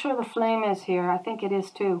 I'm not sure the flame is here. I think it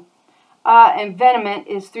is too. And vehement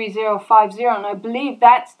is 3050, and I believe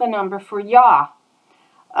that's the number for Yah.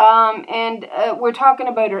 We're talking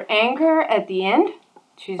about her anger at the end.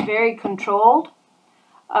 She's very controlled.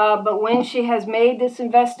 But when she has made this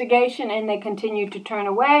investigation and they continue to turn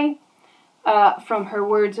away from her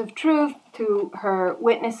words of truth to her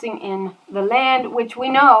witnessing in the land, which we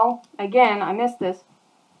know, again, I missed this,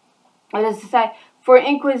 it is to say, for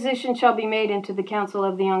inquisition shall be made into the council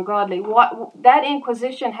of the ungodly. That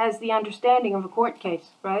inquisition has the understanding of a court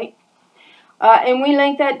case, right? And we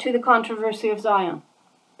link that to the controversy of Zion.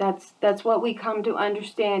 That's what we come to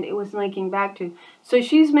understand it was linking back to. So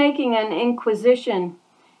she's making an inquisition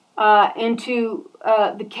into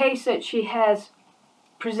the case that she has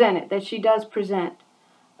presented, that she does present,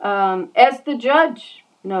 as the judge,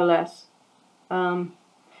 no less.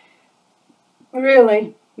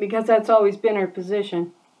 Really, because that's always been her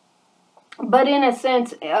position. But in a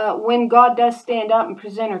sense, when God does stand up and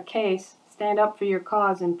present her case, stand up for your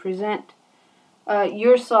cause and present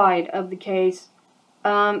your side of the case,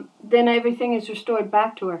 then everything is restored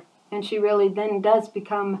back to her. And she really then does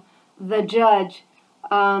become the judge,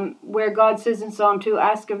 where God says in Psalm 2,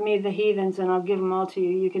 ask of me the heathens and I'll give them all to you.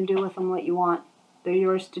 You can do with them what you want. They're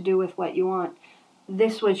yours to do with what you want.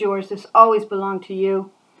 This was yours. This always belonged to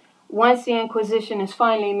you. Once the inquisition is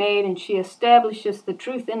finally made and she establishes the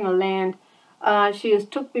truth in the land, she is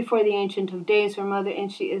took before the Ancient of Days, her mother, and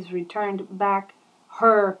she is returned back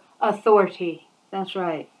her authority. That's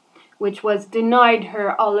right. Which was denied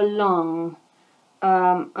her all along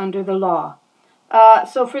under the law.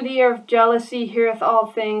 So for the ear of jealousy heareth all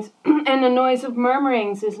things, and the noise of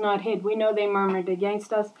murmurings is not hid. We know they murmured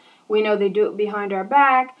against us. We know they do it behind our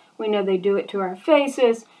back. We know they do it to our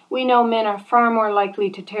faces. We know men are far more likely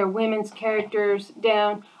to tear women's characters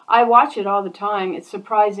down. I watch it all the time. It's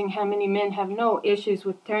surprising how many men have no issues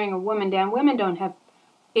with tearing a woman down. Women don't have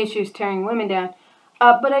issues tearing women down.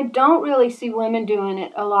 But I don't really see women doing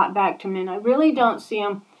it a lot back to men. I really don't see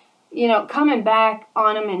them, coming back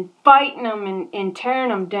on them and fighting them and tearing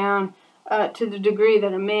them down to the degree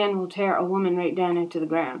that a man will tear a woman right down into the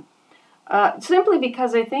ground. Simply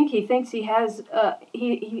because I think he thinks he has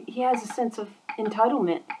he has a sense of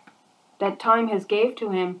entitlement that time has gave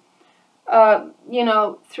to him,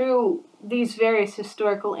 through these various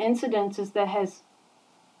historical incidences that has,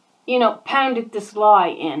 pounded this lie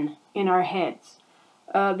in our heads.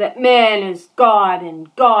 That man is God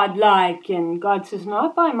and God-like, and God says,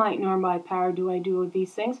 not by might nor by power do I do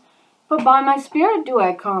these things, but by my Spirit do I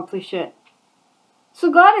accomplish it.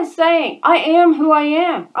 So God is saying, I am who I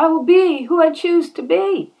am. I will be who I choose to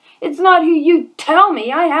be. It's not who you tell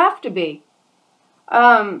me I have to be.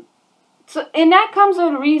 And that comes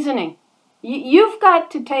out of reasoning. You've got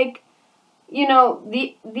to take,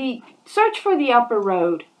 the search for the upper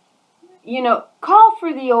road. Call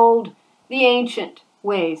for the ancient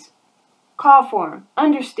ways. Call for them.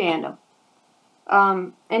 Understand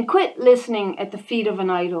them. And quit listening at the feet of an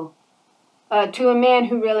idol. To a man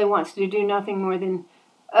who really wants to do nothing more than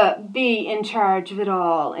be in charge of it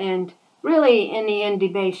all. And really, in the end,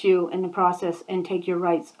 debase you in the process and take your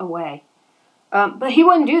rights away. But he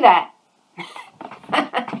wouldn't do that.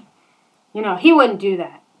 He wouldn't do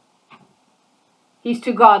that. He's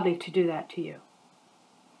too godly to do that to you.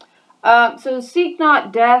 So seek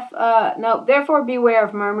not death. No, therefore beware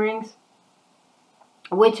of murmurings,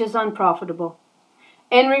 which is unprofitable.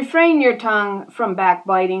 And refrain your tongue from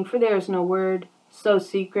backbiting, for there is no word so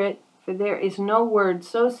secret. For there is no word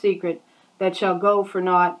so secret that shall go for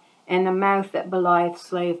naught, and the mouth that belieth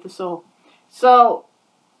slayeth the soul. So,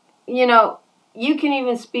 you can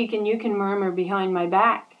even speak and you can murmur behind my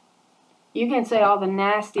back. You can say all the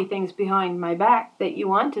nasty things behind my back that you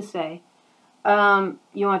want to say.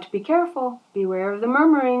 You want to be careful. Beware of the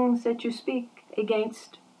murmurings that you speak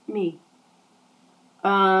against me.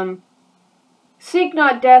 Seek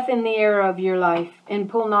not death in the era of your life, and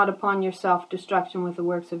pull not upon yourself destruction with the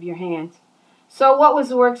works of your hands. So what was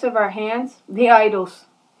the works of our hands? The idols.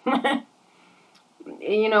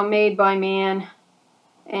 Made by man.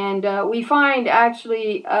 And we find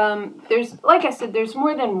actually, like I said, there's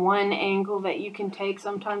more than one angle that you can take.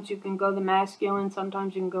 Sometimes you can go the masculine,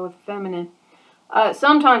 sometimes you can go the feminine.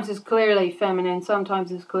 Sometimes it's clearly feminine,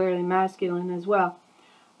 sometimes it's clearly masculine as well.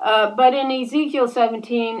 But in Ezekiel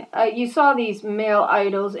 17, you saw these male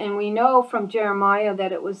idols, and we know from Jeremiah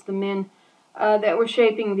that it was the men that were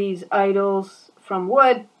shaping these idols from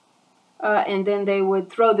wood, and then they would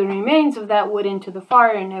throw the remains of that wood into the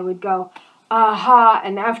fire, and they would go, aha,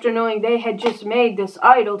 and after knowing they had just made this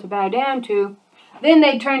idol to bow down to, then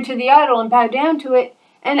they'd turn to the idol and bow down to it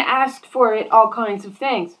and asked for it all kinds of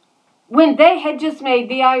things, when they had just made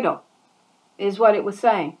the idol, is what it was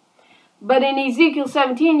saying. But in Ezekiel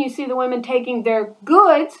 17, you see the women taking their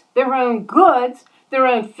goods, their own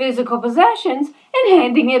physical possessions, and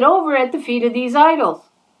handing it over at the feet of these idols.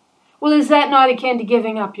 Well, is that not akin to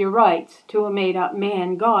giving up your rights to a made-up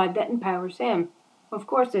man, God, that empowers him? Of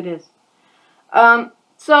course it is.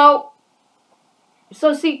 So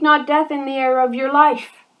seek not death in the air of your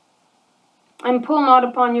life, and pull not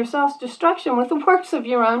upon yourselves destruction with the works of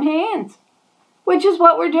your own hands, which is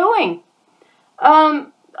what we're doing.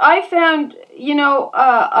 I found,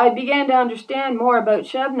 I began to understand more about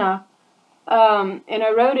Shebna, and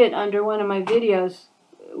I wrote it under one of my videos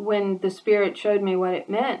when the Spirit showed me what it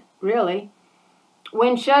meant, really.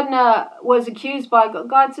 When Shebna was accused by God,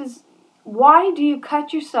 God says, why do you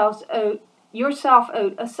cut yourself out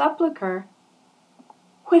a sepulcher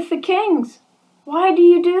with the kings? Why do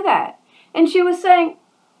you do that? And she was saying,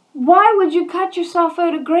 why would you cut yourself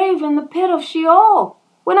out a grave in the pit of Sheol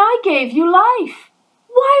when I gave you life?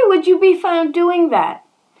 Why would you be found doing that?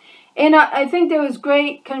 And I think there was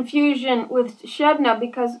great confusion with Shebna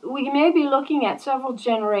because we may be looking at several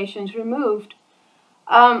generations removed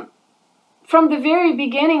from the very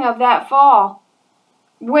beginning of that fall,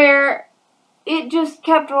 where it just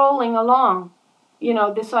kept rolling along.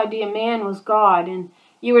 This idea man was God, and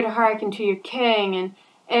you were to hearken to your king,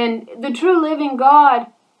 and the true living God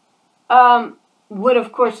would,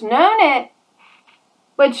 of course, known it,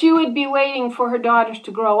 but she would be waiting for her daughters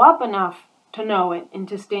to grow up enough to know it and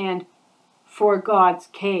to stand for God's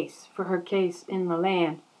case, for her case in the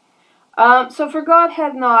land. So for God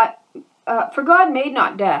made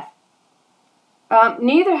not death,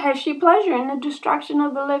 neither has she pleasure in the destruction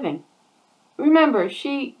of the living. Remember,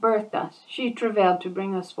 she birthed us. She travailed to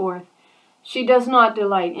bring us forth. She does not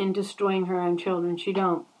delight in destroying her own children. She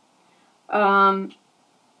don't. God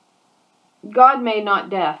made not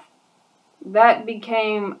death. That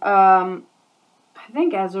became, I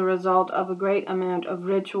think, as a result of a great amount of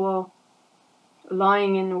ritual,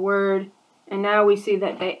 lying in the Word. And now we see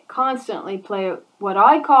that they constantly play what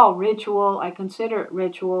I call ritual. I consider it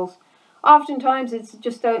rituals. Oftentimes it's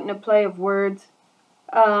just out in a play of words.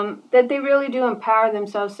 That they really do empower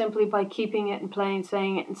themselves simply by keeping it and playing,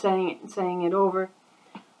 saying it and saying it and saying it over.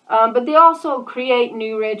 But they also create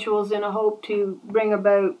new rituals in a hope to bring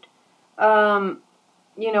about,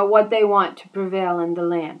 what they want to prevail in the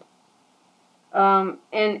land. And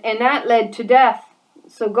that led to death.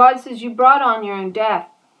 So God says, you brought on your own death.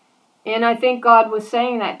 And I think God was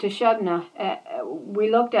saying that to Shebna.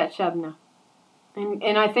 We looked at Shebna.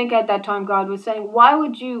 And I think at that time God was saying, why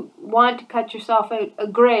would you want to cut yourself out a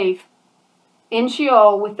grave in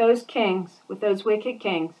Sheol with those kings, with those wicked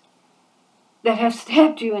kings that have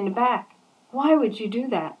stabbed you in the back? Why would you do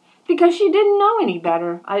that? Because she didn't know any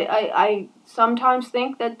better. I sometimes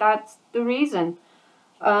think that that's the reason.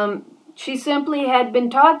 She simply had been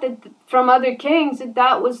taught that from other kings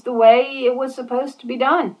that was the way it was supposed to be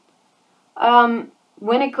done.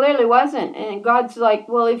 When it clearly wasn't. And God's like,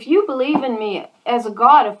 well, if you believe in me as a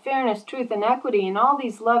God of fairness, truth, and equity, and all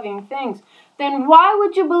these loving things, then why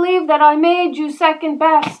would you believe that I made you second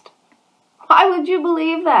best? Why would you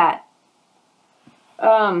believe that?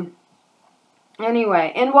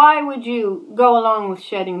 Anyway, and why would you go along with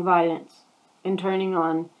shedding violence and turning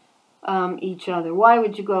on each other? Why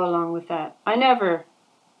would you go along with that? I never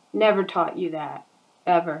taught you that,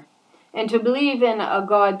 ever. And to believe in a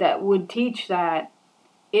God that would teach that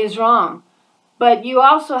is wrong. But you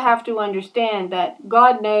also have to understand that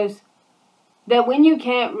God knows that when you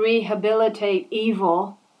can't rehabilitate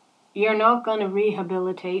evil, you're not going to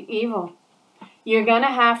rehabilitate evil. You're going to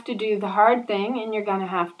have to do the hard thing, and you're going to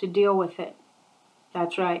have to deal with it.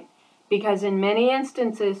 That's right. Because in many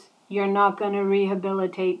instances, you're not going to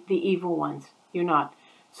rehabilitate the evil ones. You're not.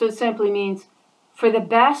 So it simply means, for the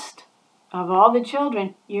best of all the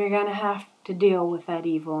children, you're going to have to deal with that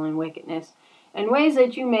evil and wickedness in ways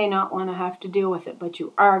that you may not want to have to deal with it, but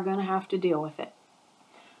you are going to have to deal with it.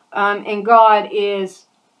 And God is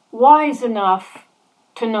wise enough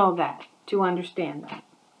to know that, to understand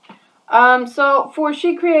that. So, for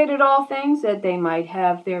she created all things that they might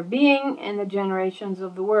have their being, and the generations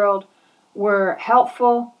of the world were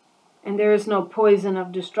helpful, and there is no poison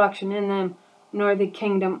of destruction in them, nor the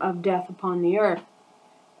kingdom of death upon the earth.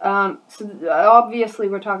 So obviously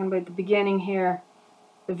we're talking about the beginning here,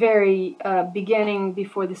 the very beginning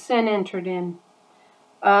before the sin entered in.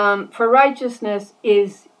 For righteousness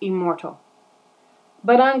is immortal.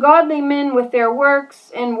 But ungodly men with their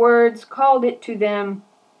works and words called it to them.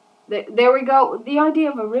 There we go, the idea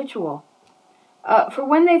of a ritual. For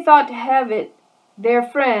when they thought to have it their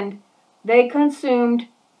friend, they consumed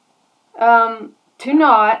to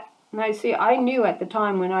naught. And I knew at the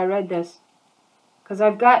time when I read this, because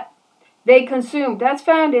they consumed. That's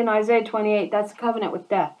found in Isaiah 28. That's the covenant with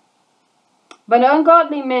death. But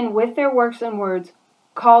ungodly men with their works and words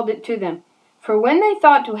called it to them. For when they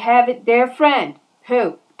thought to have it their friend,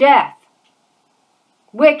 who? Death,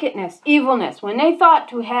 wickedness, evilness. When they thought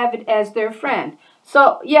to have it as their friend.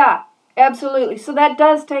 So, yeah, absolutely. So that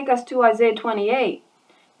does take us to Isaiah 28,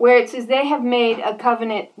 where it says they have made a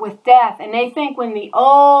covenant with death. And they think when the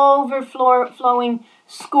overflowing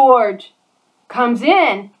scourge comes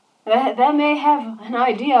in, that may have an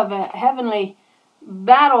idea of a heavenly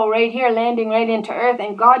battle right here, landing right into earth.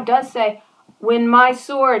 And God does say, when my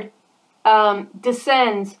sword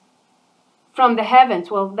descends from the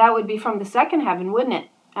heavens, well, that would be from the second heaven, wouldn't it?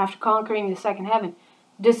 After conquering the second heaven,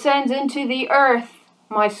 descends into the earth,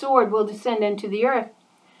 my sword will descend into the earth.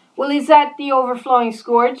 Well, is that the overflowing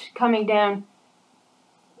scourge coming down?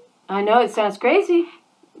 I know it sounds crazy,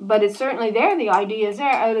 but it's certainly there. The idea is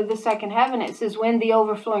there. Out of the second heaven, it says when the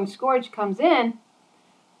overflowing scourge comes in,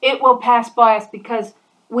 it will pass by us because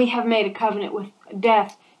we have made a covenant with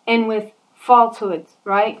death and with falsehoods,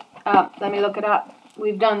 right? Let me look it up.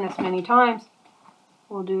 We've done this many times.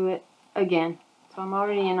 We'll do it again. So I'm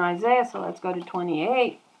already in Isaiah, so let's go to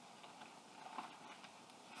 28.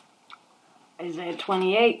 Isaiah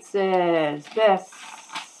 28 says this.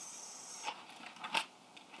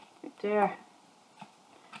 Right there.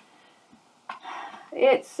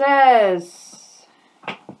 It says,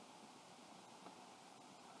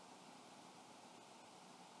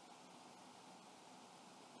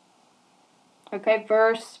 okay,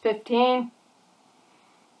 verse 15.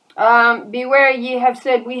 Beware, ye have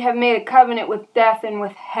said, we have made a covenant with death and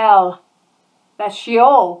with hell. That's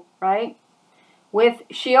Sheol, right? With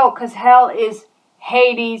Sheol, because hell is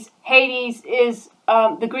Hades. Hades is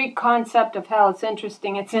the Greek concept of hell. It's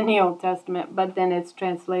interesting. It's in the Old Testament, but then it's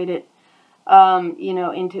translated,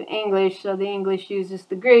 into English. So the English uses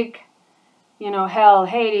the Greek, hell,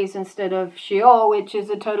 Hades, instead of Sheol, which is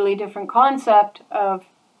a totally different concept of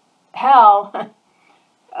hell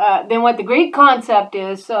than what the Greek concept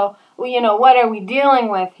is. So, what are we dealing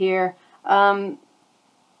with here? We're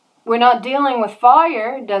not dealing with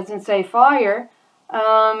fire. It doesn't say fire.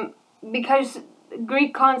 Because the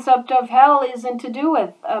Greek concept of hell isn't to do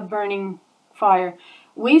with burning fire.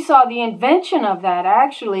 We saw the invention of that,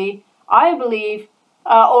 actually, I believe,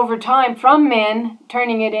 over time from men,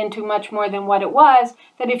 turning it into much more than what it was,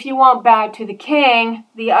 that if you won't bow to the king,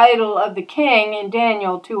 the idol of the king, in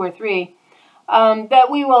Daniel 2 or 3, that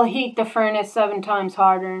we will heat the furnace 7 times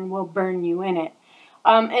harder and will burn you in it.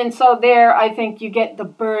 And so there, I think you get the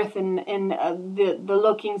birth and the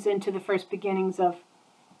lookings into the first beginnings of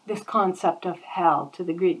this concept of hell to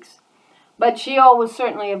the Greeks. But Sheol was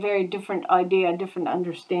certainly a very different idea, a different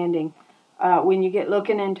understanding when you get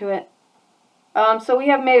looking into it. So we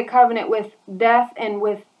have made a covenant with death and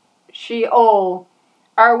with Sheol.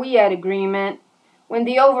 Are we at agreement? When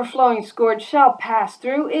the overflowing scourge shall pass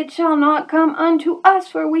through, it shall not come unto us,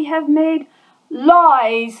 for we have made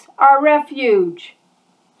lies our refuge.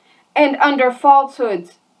 And under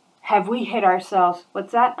falsehoods have we hid ourselves.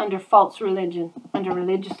 What's that? Under false religion, under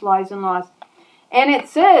religious lies and laws. And it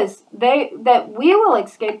says that we will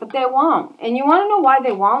escape, but they won't. And you want to know why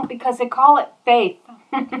they won't? Because they call it faith.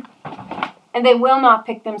 And they will not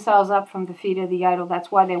pick themselves up from the feet of the idol.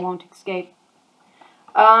 That's why they won't escape.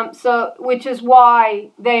 Which is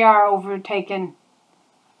why they are overtaken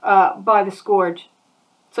by the scourge.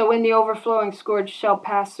 So when the overflowing scourge shall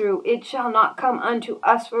pass through, it shall not come unto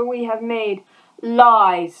us, for we have made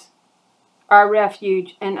lies our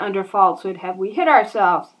refuge, and under falsehood have we hid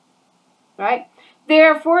ourselves. Right?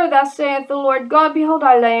 Therefore, thus saith the Lord God, behold,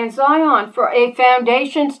 I lay in Zion for a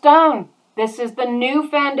foundation stone. This is the new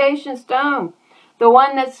foundation stone. The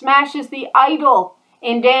one that smashes the idol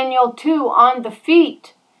in Daniel 2 on the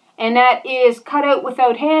feet. And that is cut out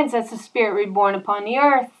without hands. That's the spirit reborn upon the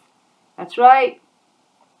earth. That's right.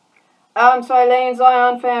 So I lay in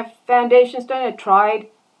Zion foundation stone, a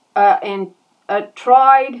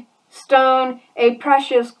tried stone, a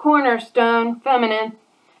precious cornerstone, feminine,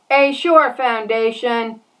 a sure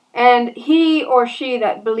foundation, and he or she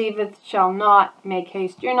that believeth shall not make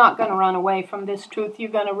haste. You're not going to run away from this truth.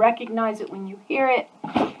 You're going to recognize it when you hear it.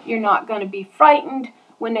 You're not going to be frightened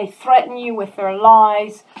when they threaten you with their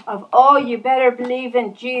lies of, oh, you better believe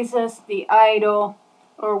in Jesus, the idol,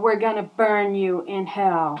 or we're going to burn you in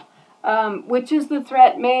hell. Which is the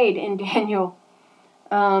threat made in Daniel.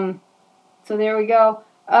 So there we go.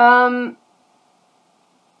 But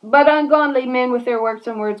ungodly men with their works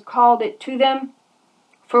and words called it to them,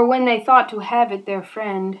 for when they thought to have it their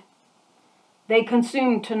friend, they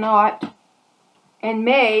consumed to naught, and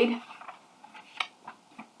made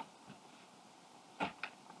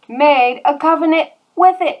a covenant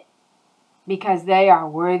with it, because they are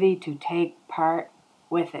worthy to take part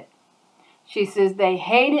with it. She says, they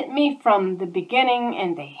hated me from the beginning,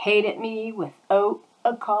 and they hated me without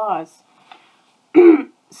a cause.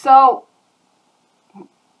 So,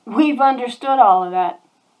 we've understood all of that.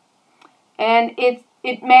 And it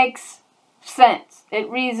makes sense. It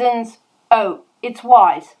reasons out. It's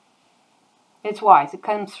wise. It's wise. It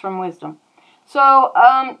comes from wisdom. So,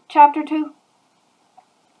 chapter 2.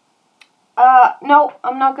 No,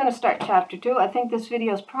 I'm not going to start chapter 2. I think this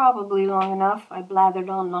video is probably long enough. I blathered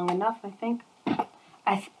on long enough, I think.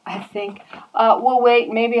 I think. We'll wait.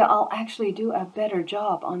 Maybe I'll actually do a better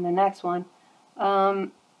job on the next one.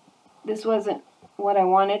 This wasn't what I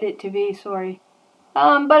wanted it to be, sorry.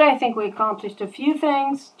 But I think we accomplished a few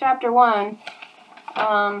things. Chapter 1.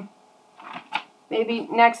 Maybe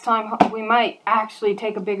next time we might actually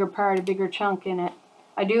take a bigger part, a bigger chunk in it.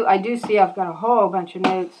 I do see I've got a whole bunch of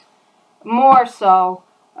notes. More so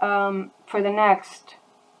for the next.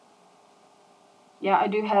 Yeah, I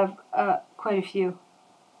do have quite a few.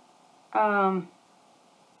 Well,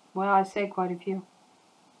 I say quite a few.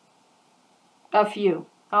 A few.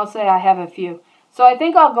 I'll say I have a few. So I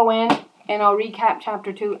think I'll go in and I'll recap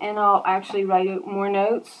chapter 2 and I'll actually write out more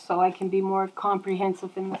notes so I can be more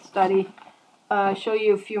comprehensive in the study. Show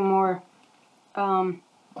you a few more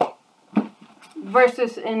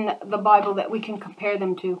verses in the Bible that we can compare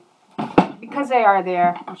them to. Because they are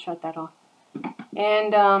there. I'll shut that off.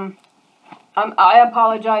 And I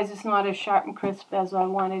apologize, it's not as sharp and crisp as I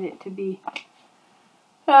wanted it to be.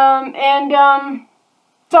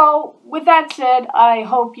 So, with that said, I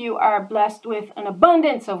hope you are blessed with an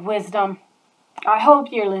abundance of wisdom. I hope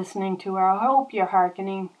you're listening to her. I hope you're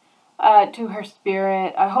hearkening to her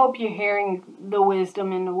spirit. I hope you're hearing the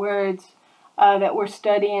wisdom in the words that we're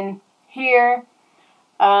studying here.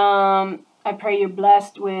 I pray you're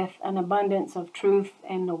blessed with an abundance of truth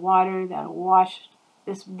and the water that will wash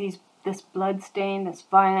this blood stain, this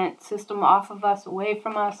violent system off of us, away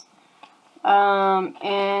from us.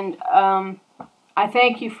 I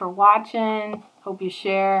thank you for watching. Hope you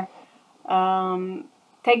share.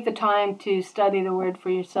 Take the time to study the Word for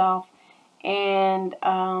yourself. And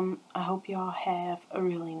I hope you all have a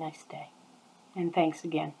really nice day. And thanks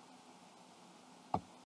again.